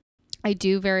 I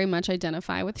do very much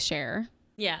identify with Cher.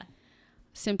 Yeah.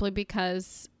 Simply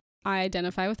because I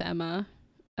identify with Emma.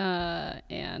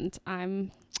 And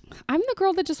I'm the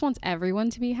girl that just wants everyone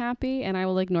to be happy, and I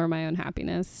will ignore my own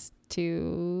happiness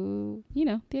to,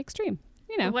 the extreme.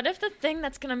 What if the thing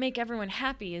that's going to make everyone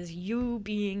happy is you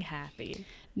being happy?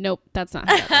 Nope, that's not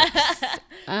how that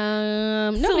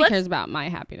works. Nobody cares about my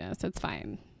happiness. It's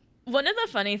fine. One of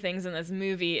the funny things in this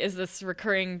movie is this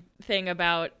recurring thing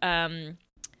about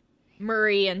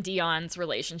Murray and Dion's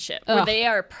relationship, where they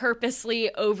are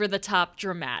purposely over the top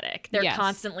dramatic. They're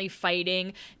constantly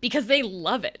fighting because they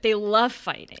love it. They love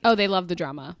fighting. Oh, they love the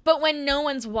drama. But when no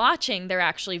one's watching, they're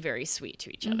actually very sweet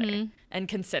to each other and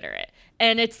considerate.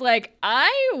 And it's like,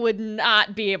 I would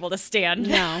not be able to stand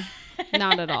No,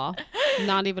 not at all.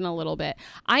 Not even a little bit.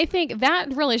 I think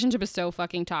that relationship is so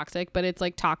fucking toxic, but it's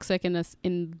like toxic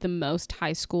in the most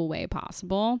high school way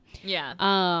possible. Yeah.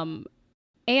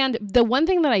 And the one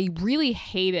thing that I really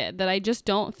hated that I just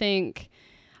don't think,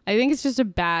 I think it's just a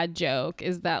bad joke,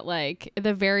 is that like at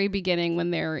the very beginning when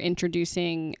they're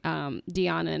introducing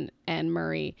Dion and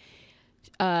Murray,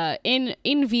 in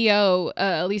VO,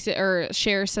 Lisa or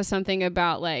Cher says something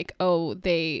about like, oh,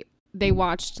 they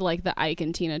watched like the Ike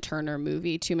and Tina Turner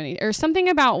movie too many, or something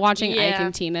about watching Ike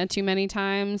and Tina too many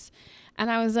times,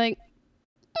 and I was like,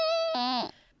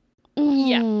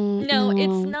 no,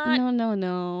 it's not.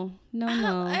 No.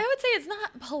 I would say it's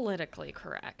not politically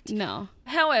correct. No.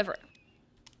 However,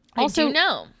 also, I do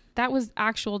know that was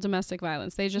actual domestic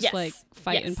violence. They just like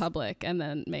fight in public and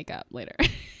then make up later.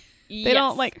 They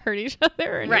don't like hurt each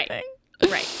other or anything.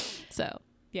 Right. So,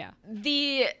 yeah.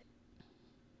 The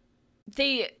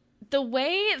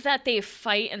way that they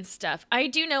fight and stuff, I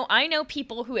know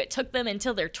people who it took them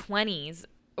until their 20s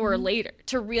or later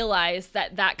to realize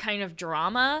that kind of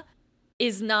drama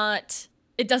is not,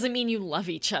 it doesn't mean you love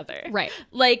each other. Right.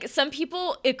 Like some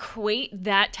people equate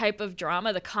that type of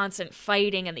drama, the constant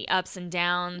fighting and the ups and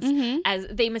downs, as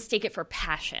they mistake it for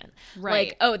passion. Right.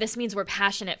 Like, oh, this means we're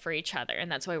passionate for each other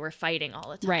and that's why we're fighting all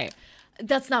the time. Right.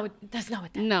 That's not what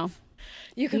that No. is.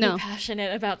 You can be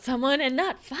passionate about someone and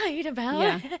not fight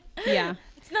about it. Yeah.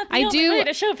 It's not the only way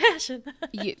to show passion.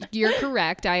 You're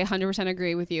correct. I 100%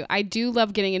 agree with you. I do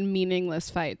love getting in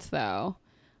meaningless fights, though.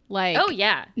 Like,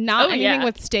 not anything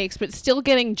with stakes, but still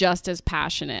getting just as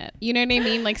passionate. You know what I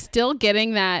mean? Like, still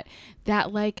getting that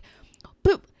like,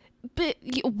 but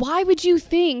why would you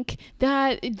think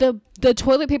that the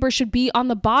toilet paper should be on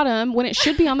the bottom when it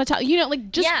should be on the top?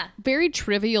 Like, just very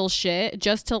trivial shit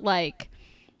just to like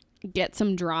get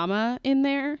some drama in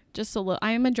there. Just a little.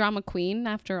 I am a drama queen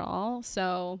after all,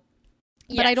 so.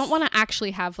 But I don't want to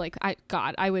actually have like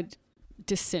I would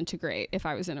disintegrate if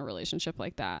I was in a relationship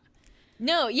like that.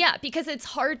 No, yeah, because it's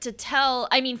hard to tell.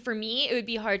 I mean, for me, it would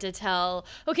be hard to tell,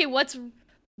 okay, what's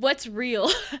real?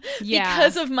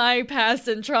 Because of my past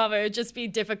and trauma, it would just be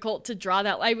difficult to draw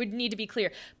that. I would need to be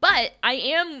clear. But I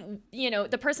am,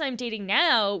 the person I'm dating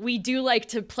now, we do like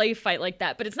to play fight like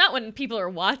that, but it's not when people are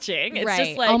watching. It's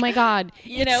just like, oh my God.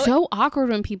 It's so awkward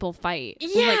when people fight.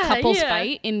 When, like couples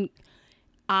fight, and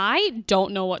I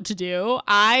don't know what to do.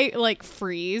 I like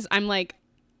freeze. I'm like,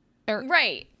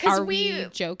 right. Because are we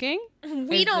joking?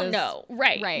 We don't know.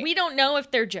 Right. We don't know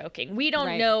if they're joking. We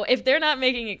don't know if they're not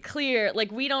making it clear.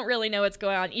 Like, we don't really know what's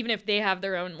going on, even if they have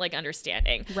their own, like,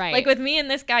 understanding. Right. Like, with me and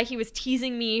this guy, he was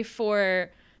teasing me for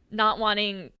not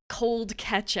wanting cold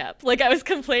ketchup. Like, I was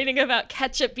complaining about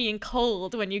ketchup being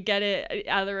cold when you get it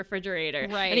out of the refrigerator.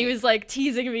 Right. And he was, like,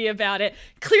 teasing me about it.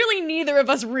 Clearly, neither of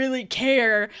us really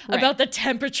care about the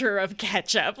temperature of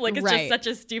ketchup. Like, it's just such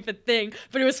a stupid thing.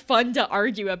 But it was fun to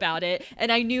argue about it.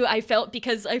 And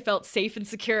because I felt safe and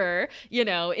secure,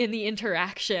 in the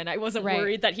interaction. I wasn't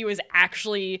worried that he was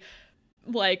actually,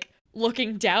 like,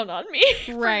 looking down on me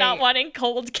for not wanting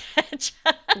cold ketchup.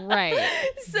 Right.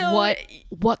 So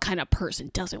what kind of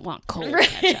person doesn't want cold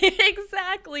ketchup?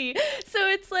 Exactly. So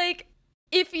it's like,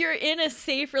 if you're in a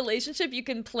safe relationship, you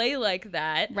can play like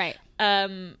that. Right.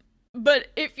 But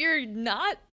if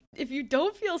you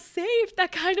don't feel safe,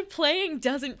 that kind of playing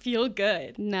doesn't feel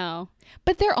good. No.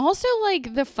 But they're also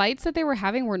like, the fights that they were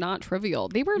having were not trivial.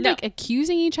 They were like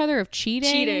accusing each other of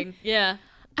cheating. Yeah.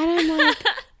 And I'm like,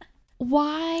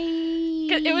 Why?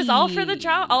 It was all for the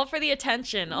drama, all for the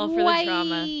attention, all for the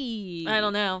drama. I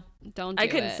don't know. I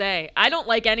couldn't say. I don't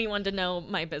like anyone to know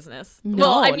my business.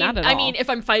 No, not at all. I mean, if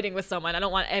I'm fighting with someone, I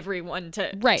don't want everyone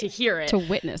to hear it, to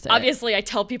witness it. Obviously, I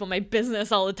tell people my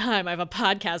business all the time. I have a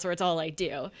podcast where it's all I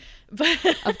do. But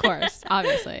of course,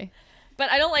 obviously.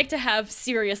 But I don't like to have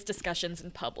serious discussions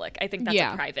in public. I think that's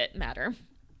a private matter.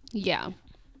 Yeah.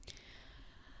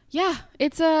 Yeah,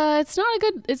 it's not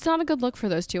a good look for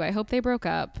those two. I hope they broke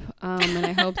up, and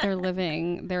I hope they're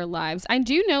living their lives. I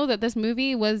do know that this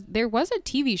movie there was a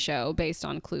TV show based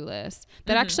on Clueless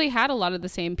that actually had a lot of the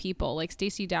same people. Like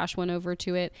Stacey Dash went over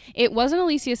to it. It wasn't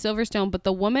Alicia Silverstone, but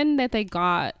the woman that they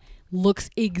got looks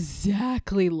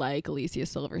exactly like Alicia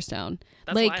Silverstone.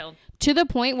 That's wild. To the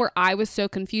point where I was so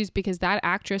confused because that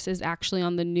actress is actually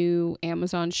on the new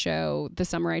Amazon show, The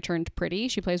Summer I Turned Pretty.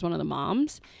 She plays one of the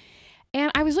moms. And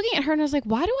I was looking at her and I was like,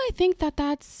 why do I think that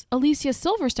that's Alicia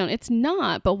Silverstone? It's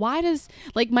not. But why does,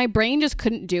 like, my brain just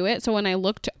couldn't do it. So when I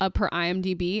looked up her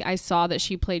IMDb, I saw that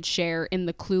she played Cher in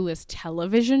the Clueless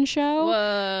television show.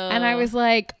 Whoa. And I was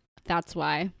like, that's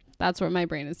why. That's what my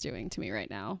brain is doing to me right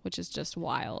now, which is just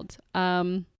wild.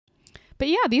 But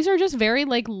yeah, these are just very,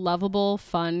 like, lovable,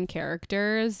 fun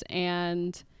characters.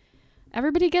 And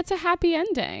everybody gets a happy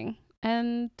ending.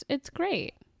 And it's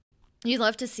great. You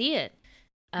love to see it.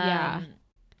 Yeah.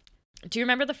 Do you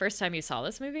remember the first time you saw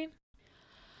this movie?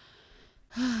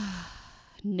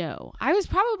 No. I was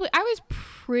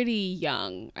pretty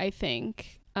young, I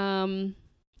think.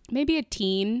 Maybe a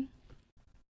teen.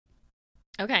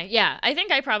 Okay. Yeah. I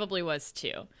think I probably was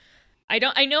too. I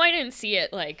know I didn't see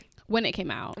it like when it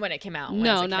came out.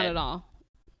 No, not at all.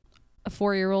 A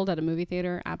 4-year-old at a movie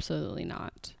theater? Absolutely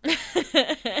not.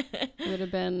 It would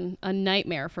have been a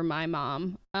nightmare for my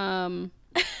mom.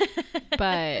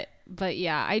 But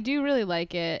yeah, I do really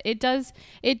like it. It does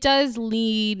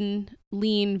lean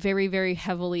very, very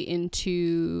heavily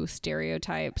into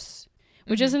stereotypes,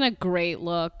 which isn't a great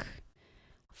look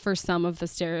for some of the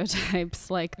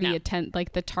stereotypes, like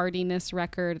the tardiness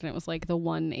record, and it was like the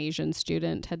one Asian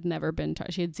student had never been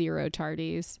she had 0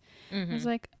 tardies. I was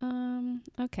like,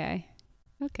 okay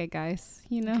guys,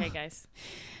 okay guys,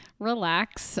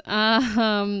 relax.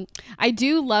 I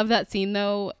do love that scene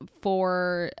though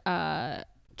for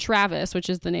Travis, which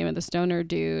is the name of the stoner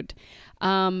dude,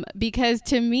 because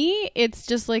to me it's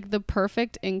just like the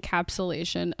perfect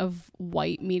encapsulation of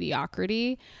white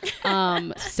mediocrity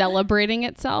celebrating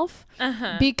itself.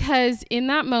 Because in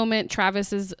that moment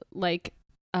Travis is like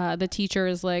the teacher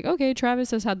is like, okay,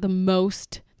 Travis has had the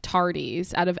most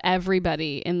tardies out of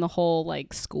everybody in the whole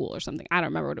like school or something. I don't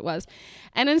remember what it was.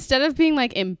 And instead of being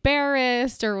like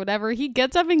embarrassed or whatever, he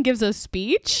gets up and gives a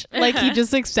speech like he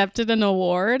just accepted an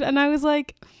award. And I was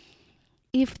like,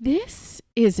 if this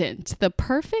isn't the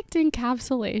perfect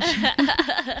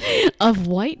encapsulation of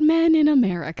white men in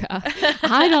America,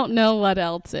 I don't know what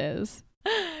else is.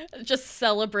 Just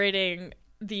celebrating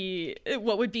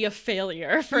what would be a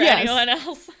failure for anyone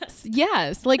else.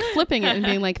 Yes, like flipping it and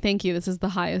being like, thank you, this is the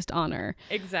highest honor.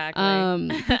 Exactly.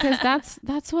 Because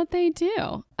that's what they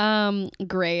do.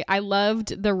 Great. I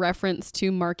loved the reference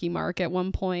to Marky Mark at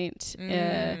one point,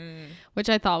 which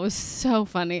I thought was so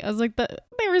funny. I was like, they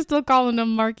were still calling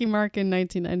him Marky Mark in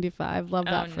 1995. Love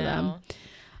that for them.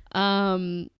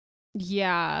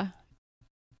 Yeah.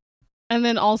 And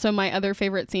then also my other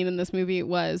favorite scene in this movie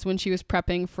was when she was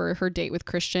prepping for her date with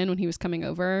Christian when he was coming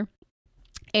over.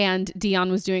 And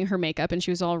Dion was doing her makeup and she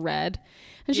was all red.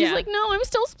 And she's like, no, I'm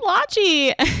still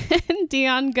splotchy. And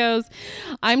Dion goes,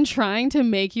 I'm trying to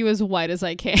make you as white as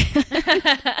I can.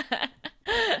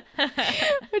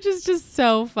 Which is just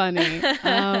so funny.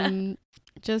 I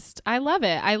love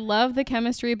it. I love the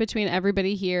chemistry between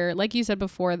everybody here. Like you said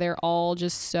before, they're all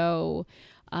just so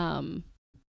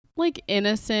like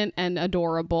innocent and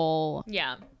adorable.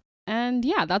 Yeah. And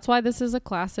yeah, that's why this is a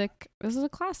classic.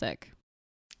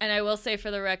 And I will say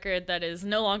for the record, that is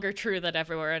no longer true that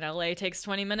everywhere in LA takes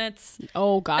 20 minutes.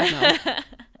 Oh, God, no.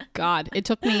 God, it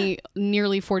took me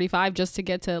nearly 45 just to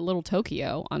get to Little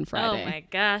Tokyo on Friday. Oh, my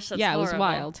gosh. That's horrible. It was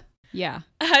wild. Yeah.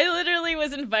 I literally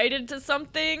was invited to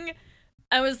something.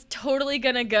 I was totally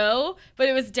going to go, but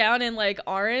it was down in like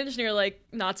Orange near like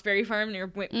Knott's Berry Farm near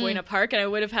Buena Park. And I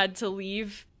would have had to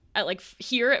leave at like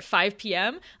here at 5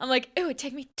 p.m. I'm like, it would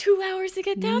take me 2 hours to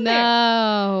get down there.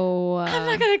 No. I'm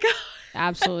not going to go.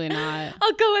 Absolutely not.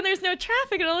 I'll go when there's no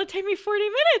traffic and it'll take me 40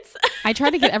 minutes. I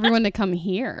tried to get everyone to come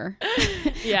here.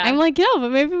 Yeah. I'm like, but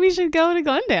maybe we should go to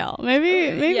Glendale.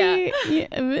 Maybe,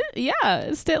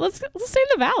 let's stay in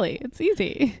the valley. It's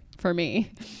easy for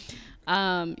me.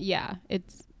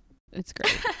 It's It's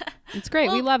great. It's great.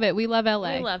 Well, we love it. We love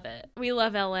LA. We love it. We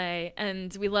love LA,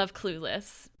 and we love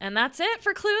Clueless. And that's it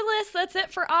for Clueless. That's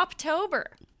it for October.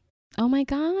 Oh my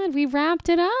God, we wrapped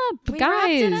it up. We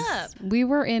Guys, wrapped it up. We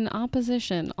were in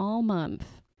opposition all month.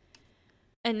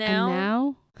 And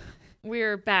now we're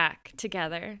we're back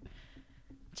together.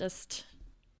 Just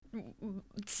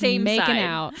same making side.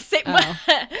 out. Same. Oh.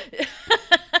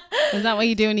 Is that what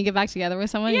you do when you get back together with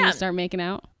someone? Yeah. You start making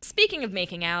out? Speaking of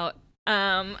making out,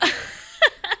 we're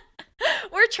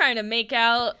trying to make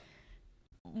out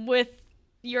with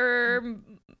your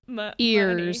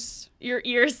Ears. Your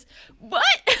ears. What?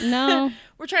 No.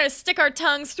 We're trying to stick our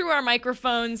tongues through our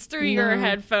microphones, through your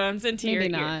headphones, into Maybe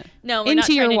your not. ear. No, we're Into not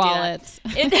trying your to wallets.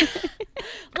 Do that.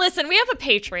 Listen, we have a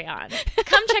Patreon.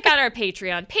 Come check out our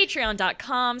Patreon.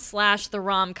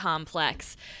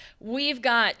 Patreon.com/theromcomplex. We've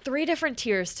got 3 different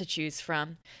tiers to choose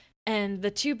from. And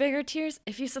the 2 bigger tiers,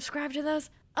 if you subscribe to those,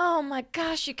 oh my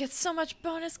gosh, you get so much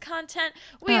bonus content.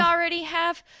 We already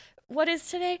have, what is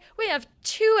today? We have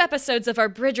 2 episodes of our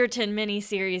Bridgerton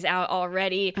miniseries out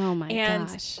already. Oh my and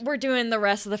gosh. we're doing the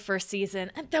rest of the first season.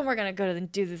 And then we're going to go to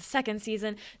do the second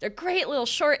season. They're great little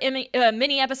short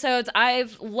mini episodes.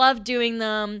 I've loved doing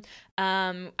them.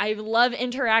 I love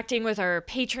interacting with our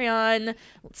Patreon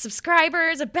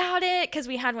subscribers about it because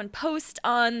we had one post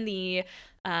on the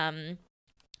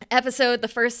episode, the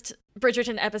first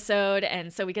Bridgerton episode,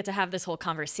 and so we get to have this whole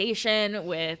conversation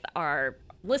with our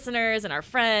listeners and our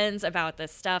friends about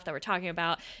this stuff that we're talking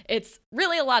about. It's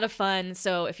really a lot of fun.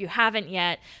 So if you haven't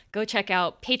yet, go check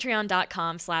out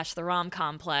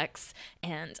patreon.com/theromcomplex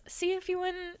and see if you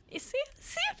wouldn't mind,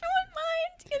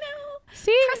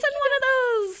 pressing one of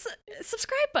those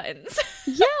subscribe buttons.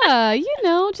 Yeah,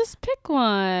 just pick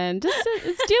one.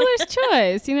 It's dealer's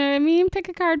choice. You know what I mean? Pick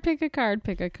a card.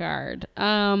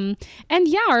 And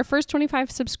yeah, our first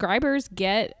 25 subscribers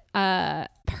get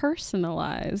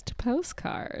personalized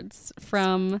postcards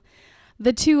from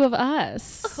the 2 of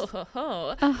us.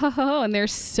 And they're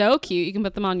so cute. You can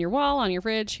put them on your wall, on your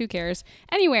fridge, who cares,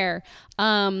 anywhere.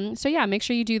 So yeah, make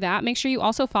sure you do that. Make sure you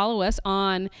also follow us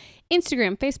on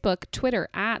Instagram, Facebook, Twitter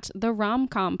at The Rom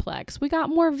Complex. We got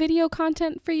more video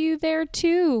content for you there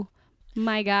too,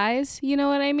 my guys. You know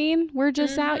what I mean? We're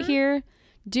just out here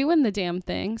doing the damn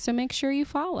thing. So make sure you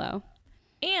follow.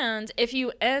 And if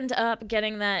you end up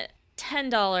getting that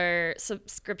 $10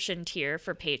 subscription tier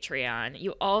for Patreon,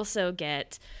 you also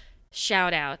get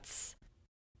shout outs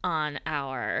on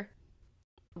our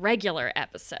regular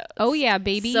episodes. Oh yeah,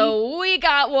 baby. So we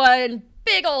got one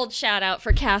big old shout out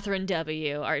for Catherine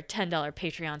W., our $10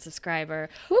 Patreon subscriber.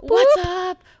 Whoop, whoop. What's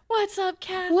up? What's up,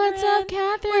 Catherine? What's up,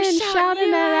 Catherine? We're shouting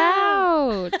it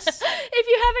out. If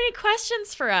you have any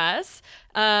questions for us,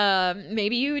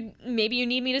 maybe you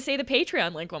need me to say the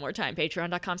Patreon link one more time,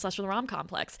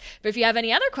 patreon.com/theromcomplex. But if you have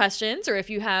any other questions, or if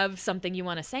you have something you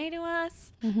want to say to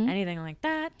us, anything like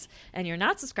that, and you're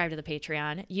not subscribed to the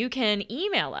Patreon, you can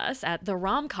email us at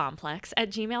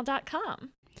theromcomplex@gmail.com.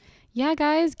 Yeah,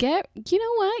 guys, get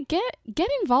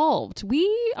involved. We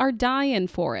are dying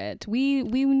for it. We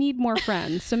need more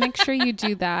friends. So make sure you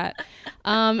do that.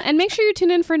 And make sure you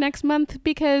tune in for next month,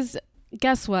 because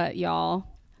guess what, y'all?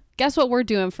 Guess what we're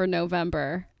doing for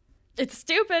November? It's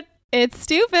stupid. It's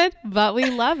stupid, but we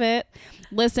love it.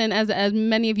 Listen, as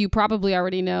many of you probably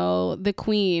already know, the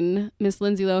Queen, Miss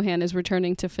Lindsay Lohan, is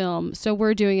returning to film. So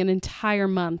we're doing an entire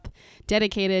month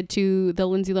dedicated to the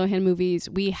Lindsay Lohan movies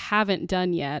we haven't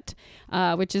done yet,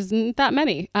 which isn't that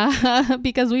many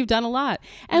because we've done a lot.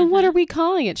 And what are we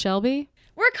calling it, Shelby?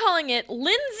 We're calling it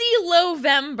Lindsay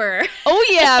Lovember. Oh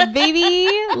yeah, baby.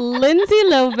 Lindsay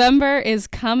Lovember is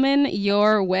coming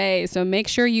your way. So make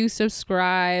sure you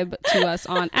subscribe to us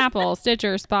on Apple,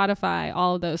 Stitcher, Spotify,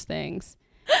 all of those things.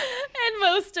 And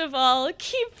most of all,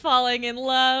 keep falling in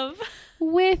love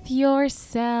with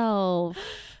yourself.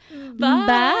 Bye.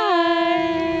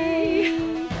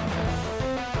 Bye.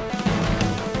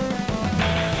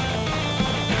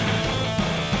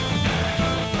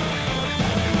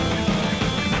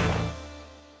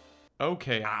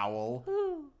 Okay, owl.